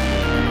site.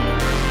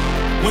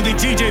 When the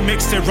DJ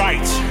mixed it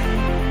right.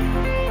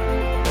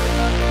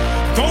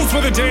 Those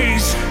were the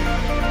days.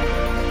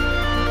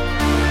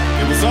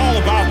 It was all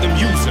about the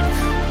music.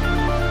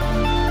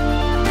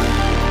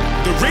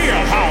 The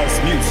real house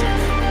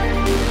music.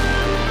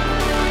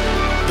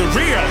 The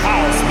real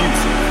house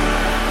music.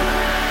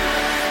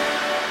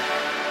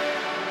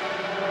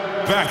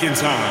 Back in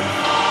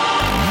time.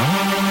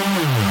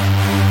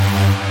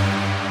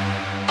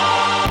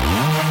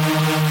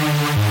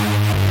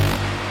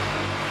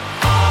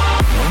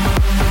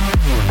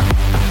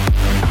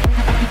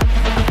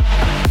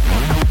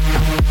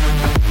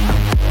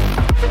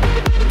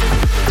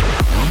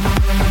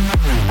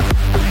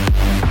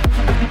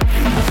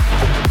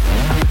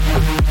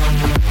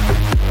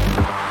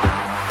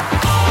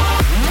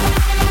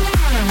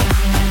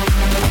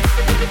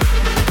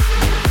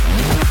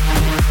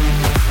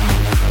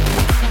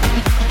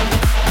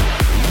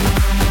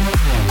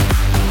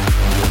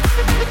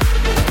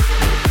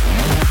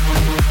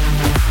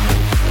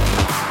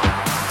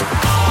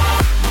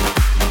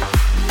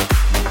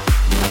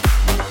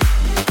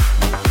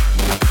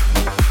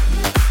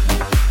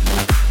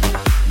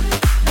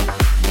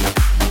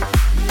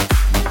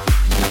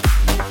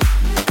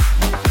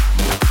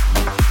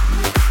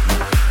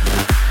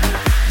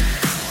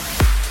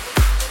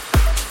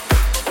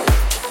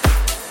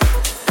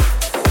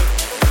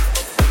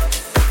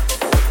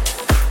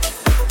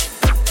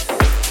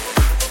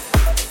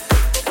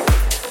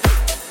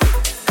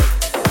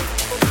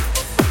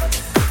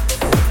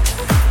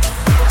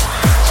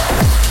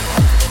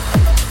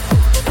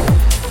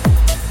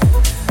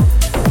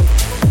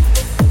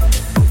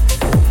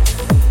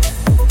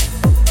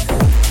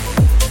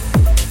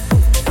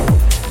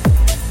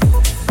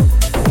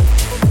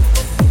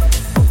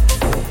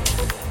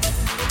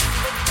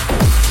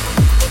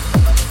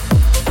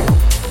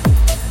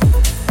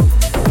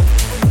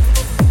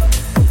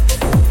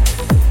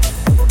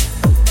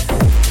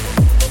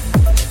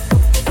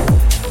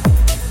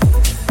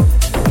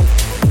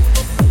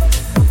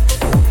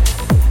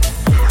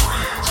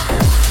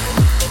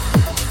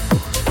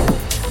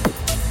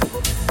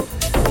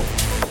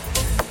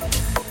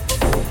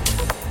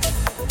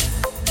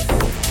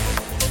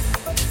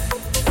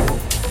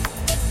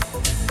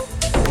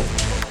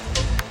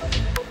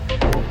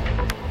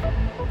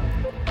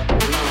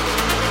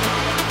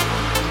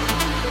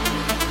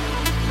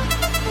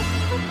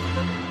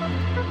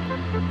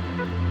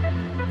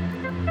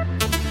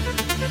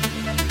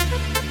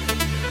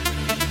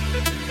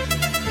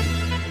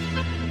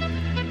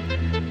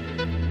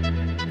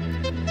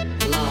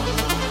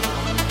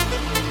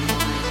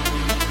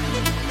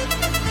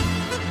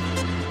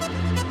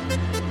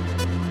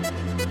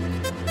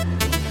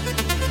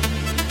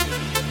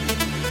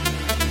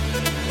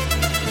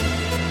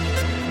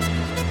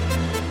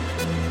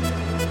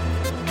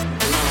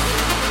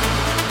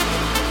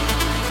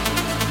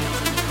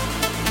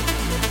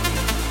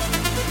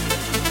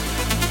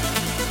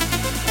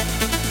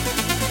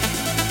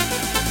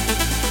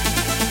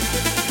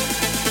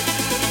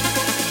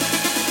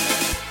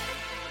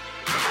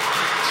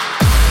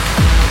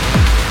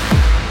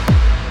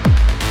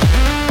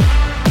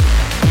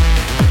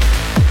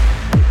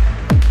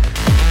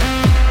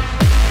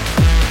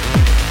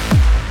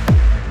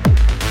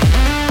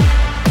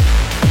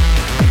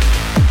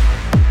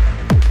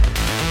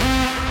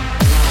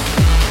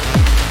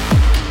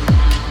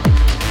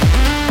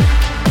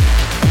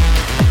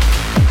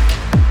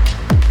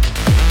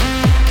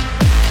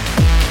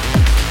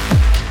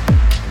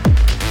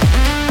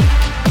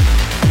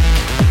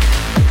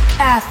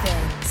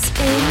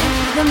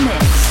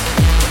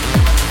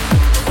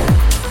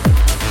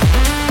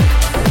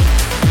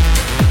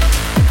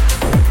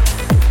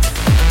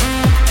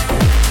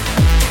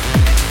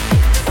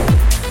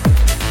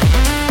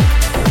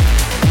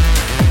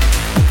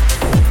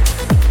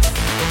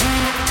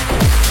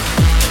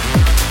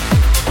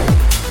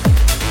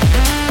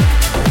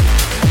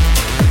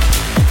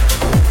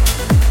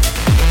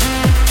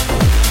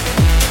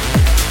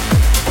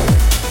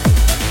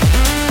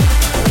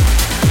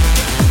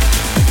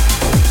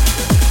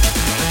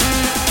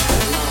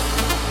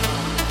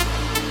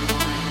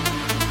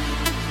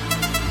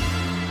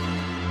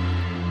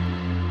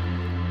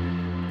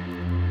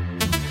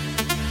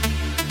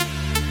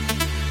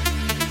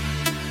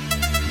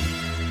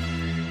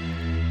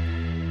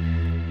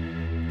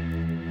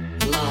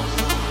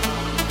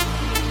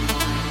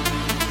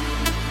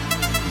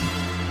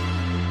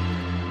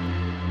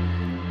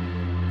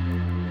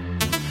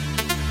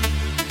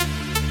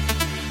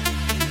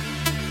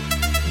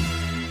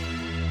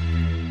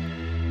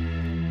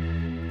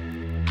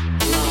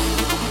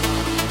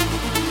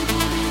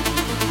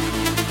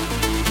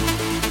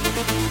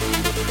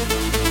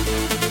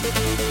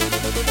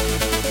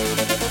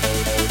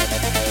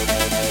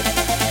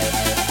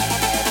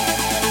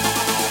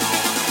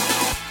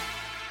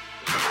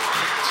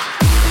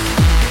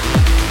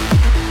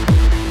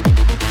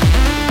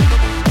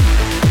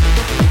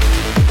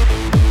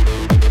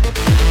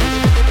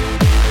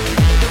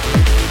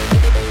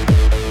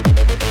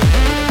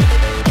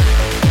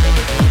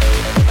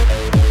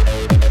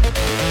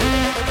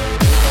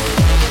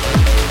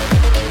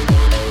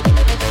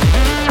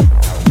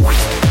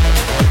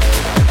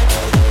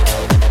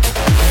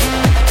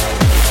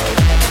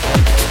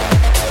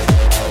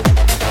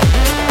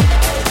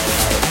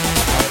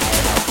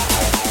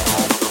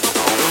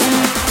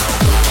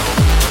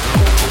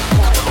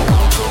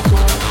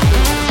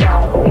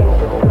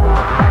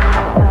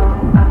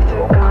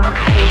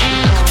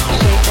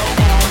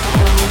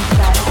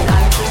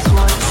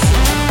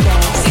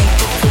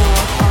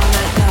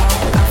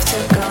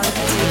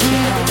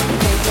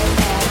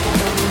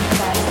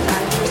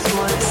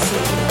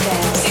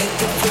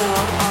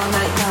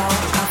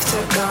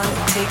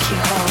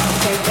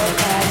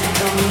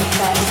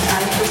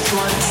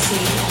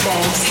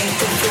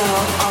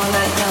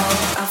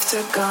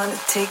 after gonna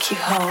take you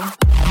home.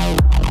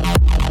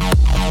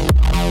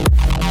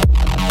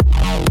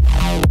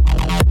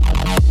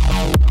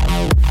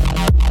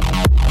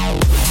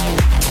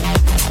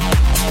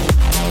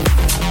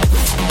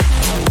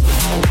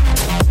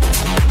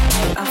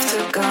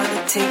 After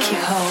gonna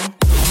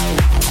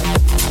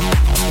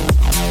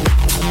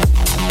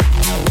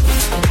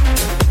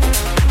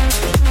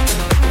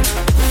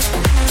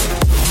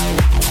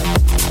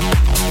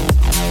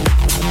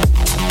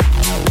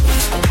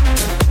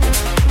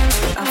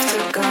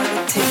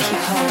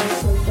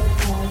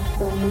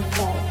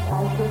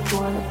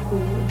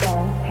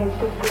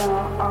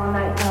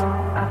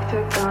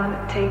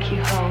take you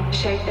home.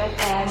 Shake that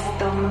ass,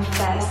 don't move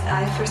fast.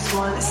 I first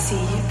wanna see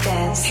you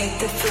dance. Hit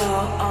the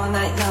floor all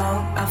night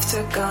long.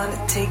 After gonna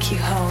take you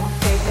home.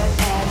 Shake that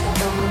ass,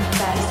 don't move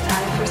fast.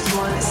 I first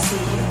wanna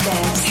see you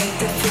dance. Hit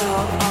the floor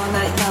all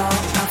night long.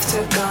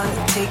 After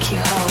gonna take you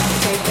home.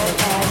 Shake that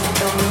ass,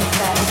 don't move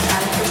fast.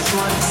 I first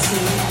wanna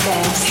see you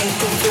dance. Hit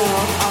the floor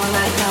all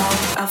night long.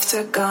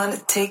 After gonna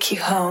take you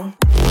home.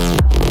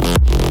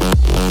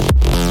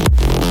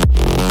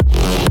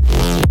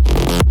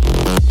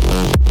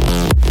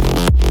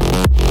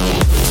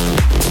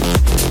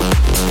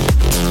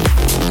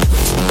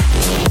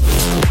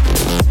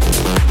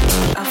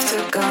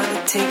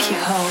 Take you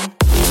home.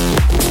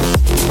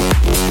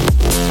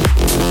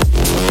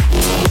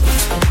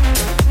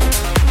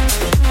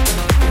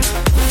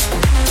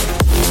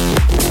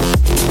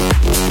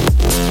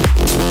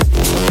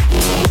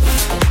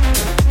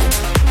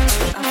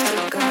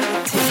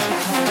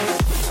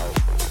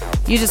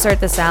 You just heard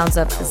the sounds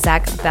of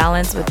Zach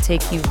Balance with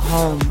Take You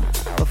Home.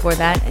 Before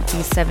that,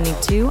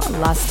 D72,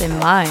 Lost in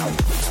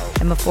Mind.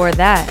 And before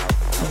that,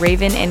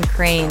 Raven and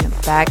Crane,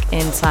 Back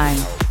in Time.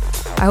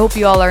 I hope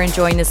you all are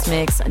enjoying this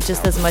mix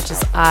just as much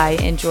as I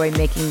enjoy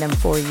making them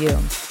for you.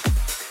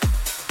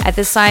 At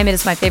this time, it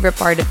is my favorite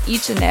part of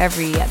each and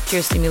every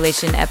Pure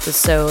Stimulation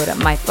episode,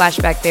 my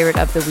flashback favorite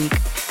of the week.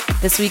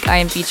 This week I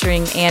am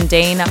featuring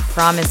Andain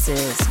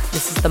Promises.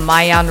 This is the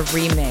Mayan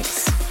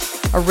remix.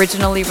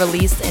 Originally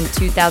released in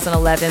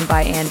 2011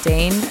 by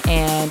Andain,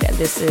 and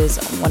this is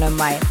one of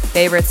my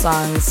favorite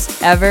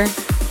songs ever.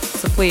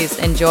 So please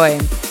enjoy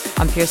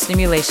on Pure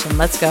Stimulation.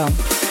 Let's go.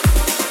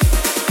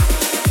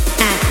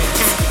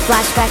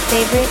 Flashback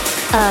favorite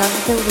of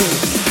the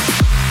week.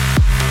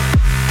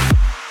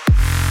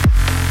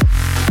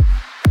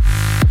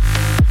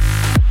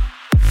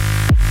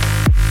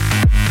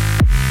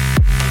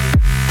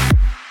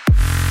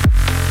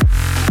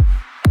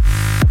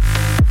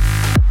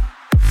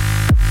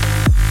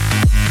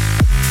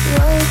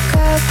 Woke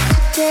up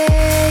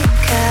today in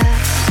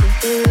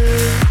Kathmandu,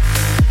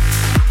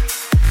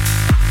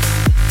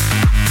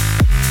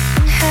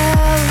 and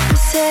how we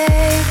say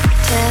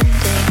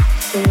pretending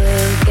it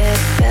will get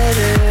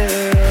better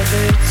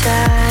over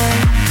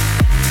time.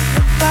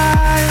 The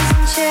bars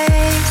and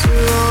chains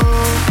are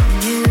all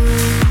new.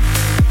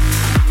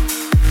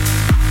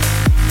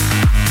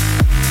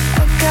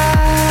 I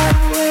got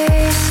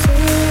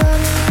wasted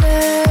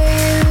under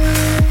you.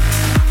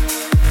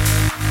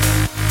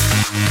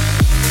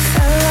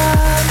 Fell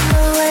on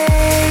my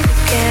way to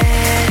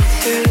get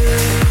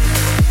through.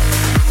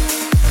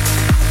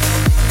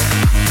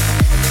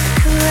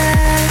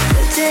 Collect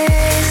the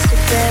days to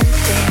bend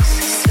things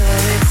so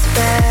it's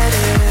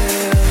better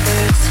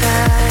over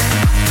time.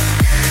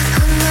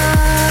 Hung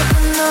up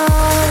on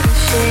all the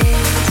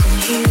shades and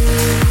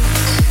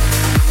hues.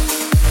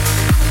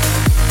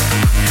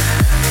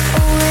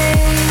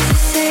 Always the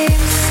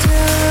same,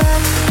 still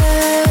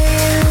under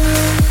you.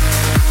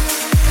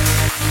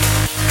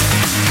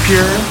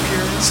 Pure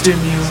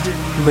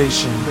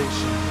Stimulation.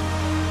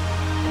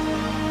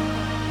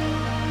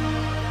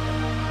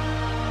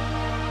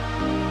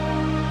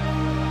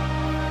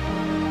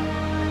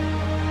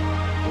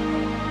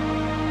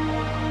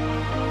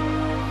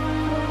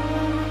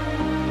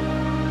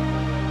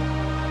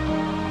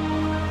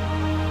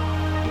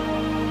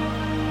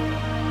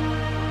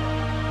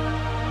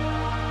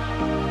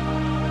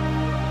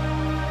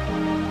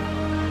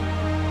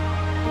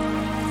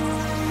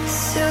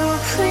 So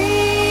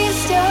please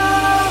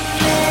don't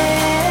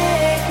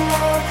make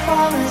more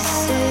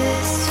promises.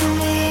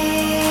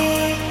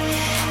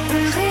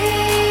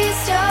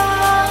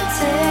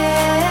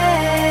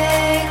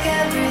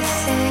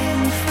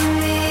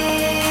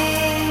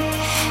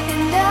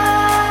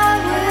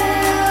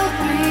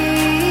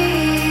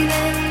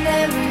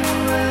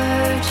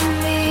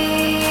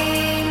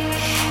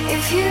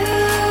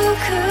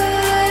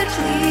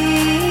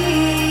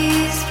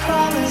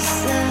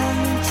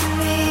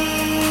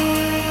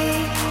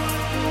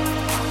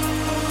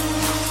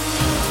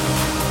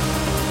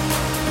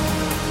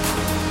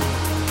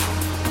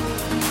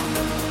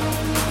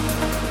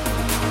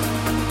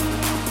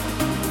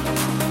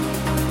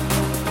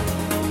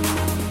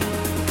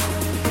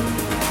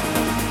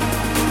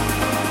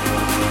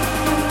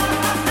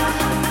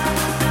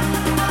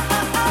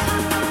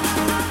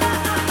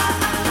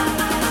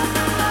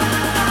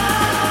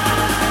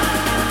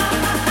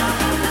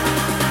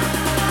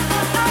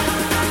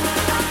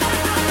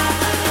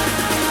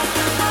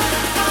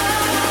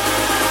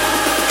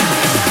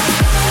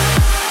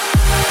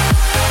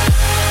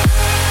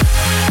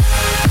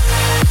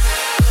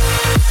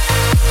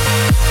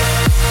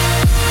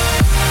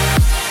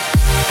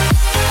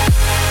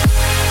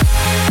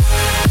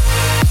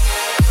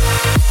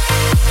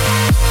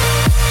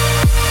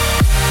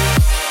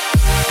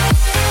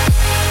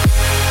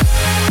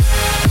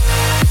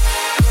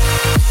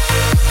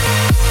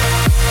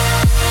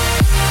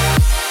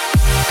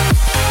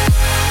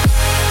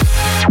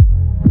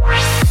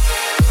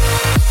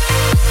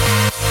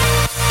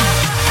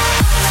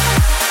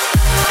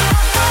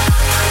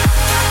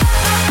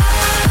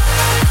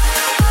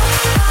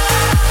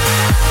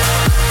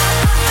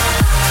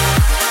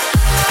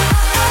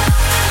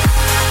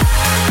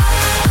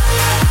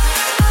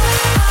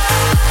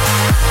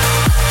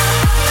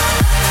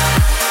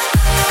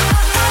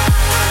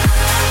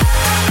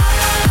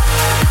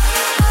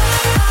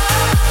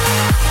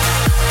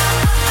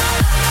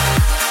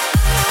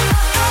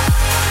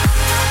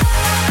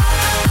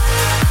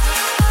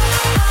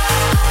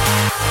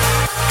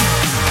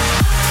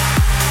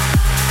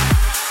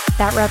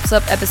 That wraps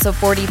up episode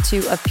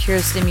 42 of Pure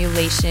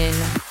Stimulation.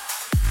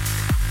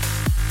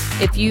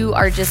 If you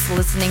are just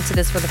listening to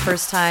this for the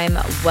first time,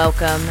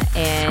 welcome.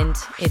 And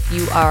if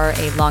you are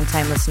a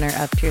longtime listener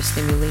of Pure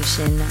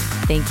Stimulation,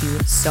 thank you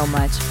so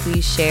much.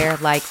 Please share,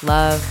 like,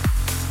 love.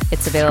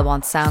 It's available on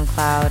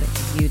SoundCloud,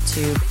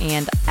 YouTube,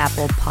 and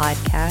Apple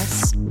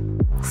Podcasts.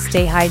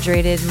 Stay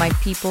hydrated, my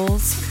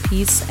peoples.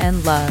 Peace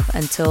and love.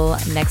 Until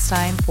next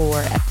time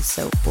for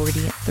episode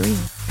 43.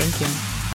 Thank you.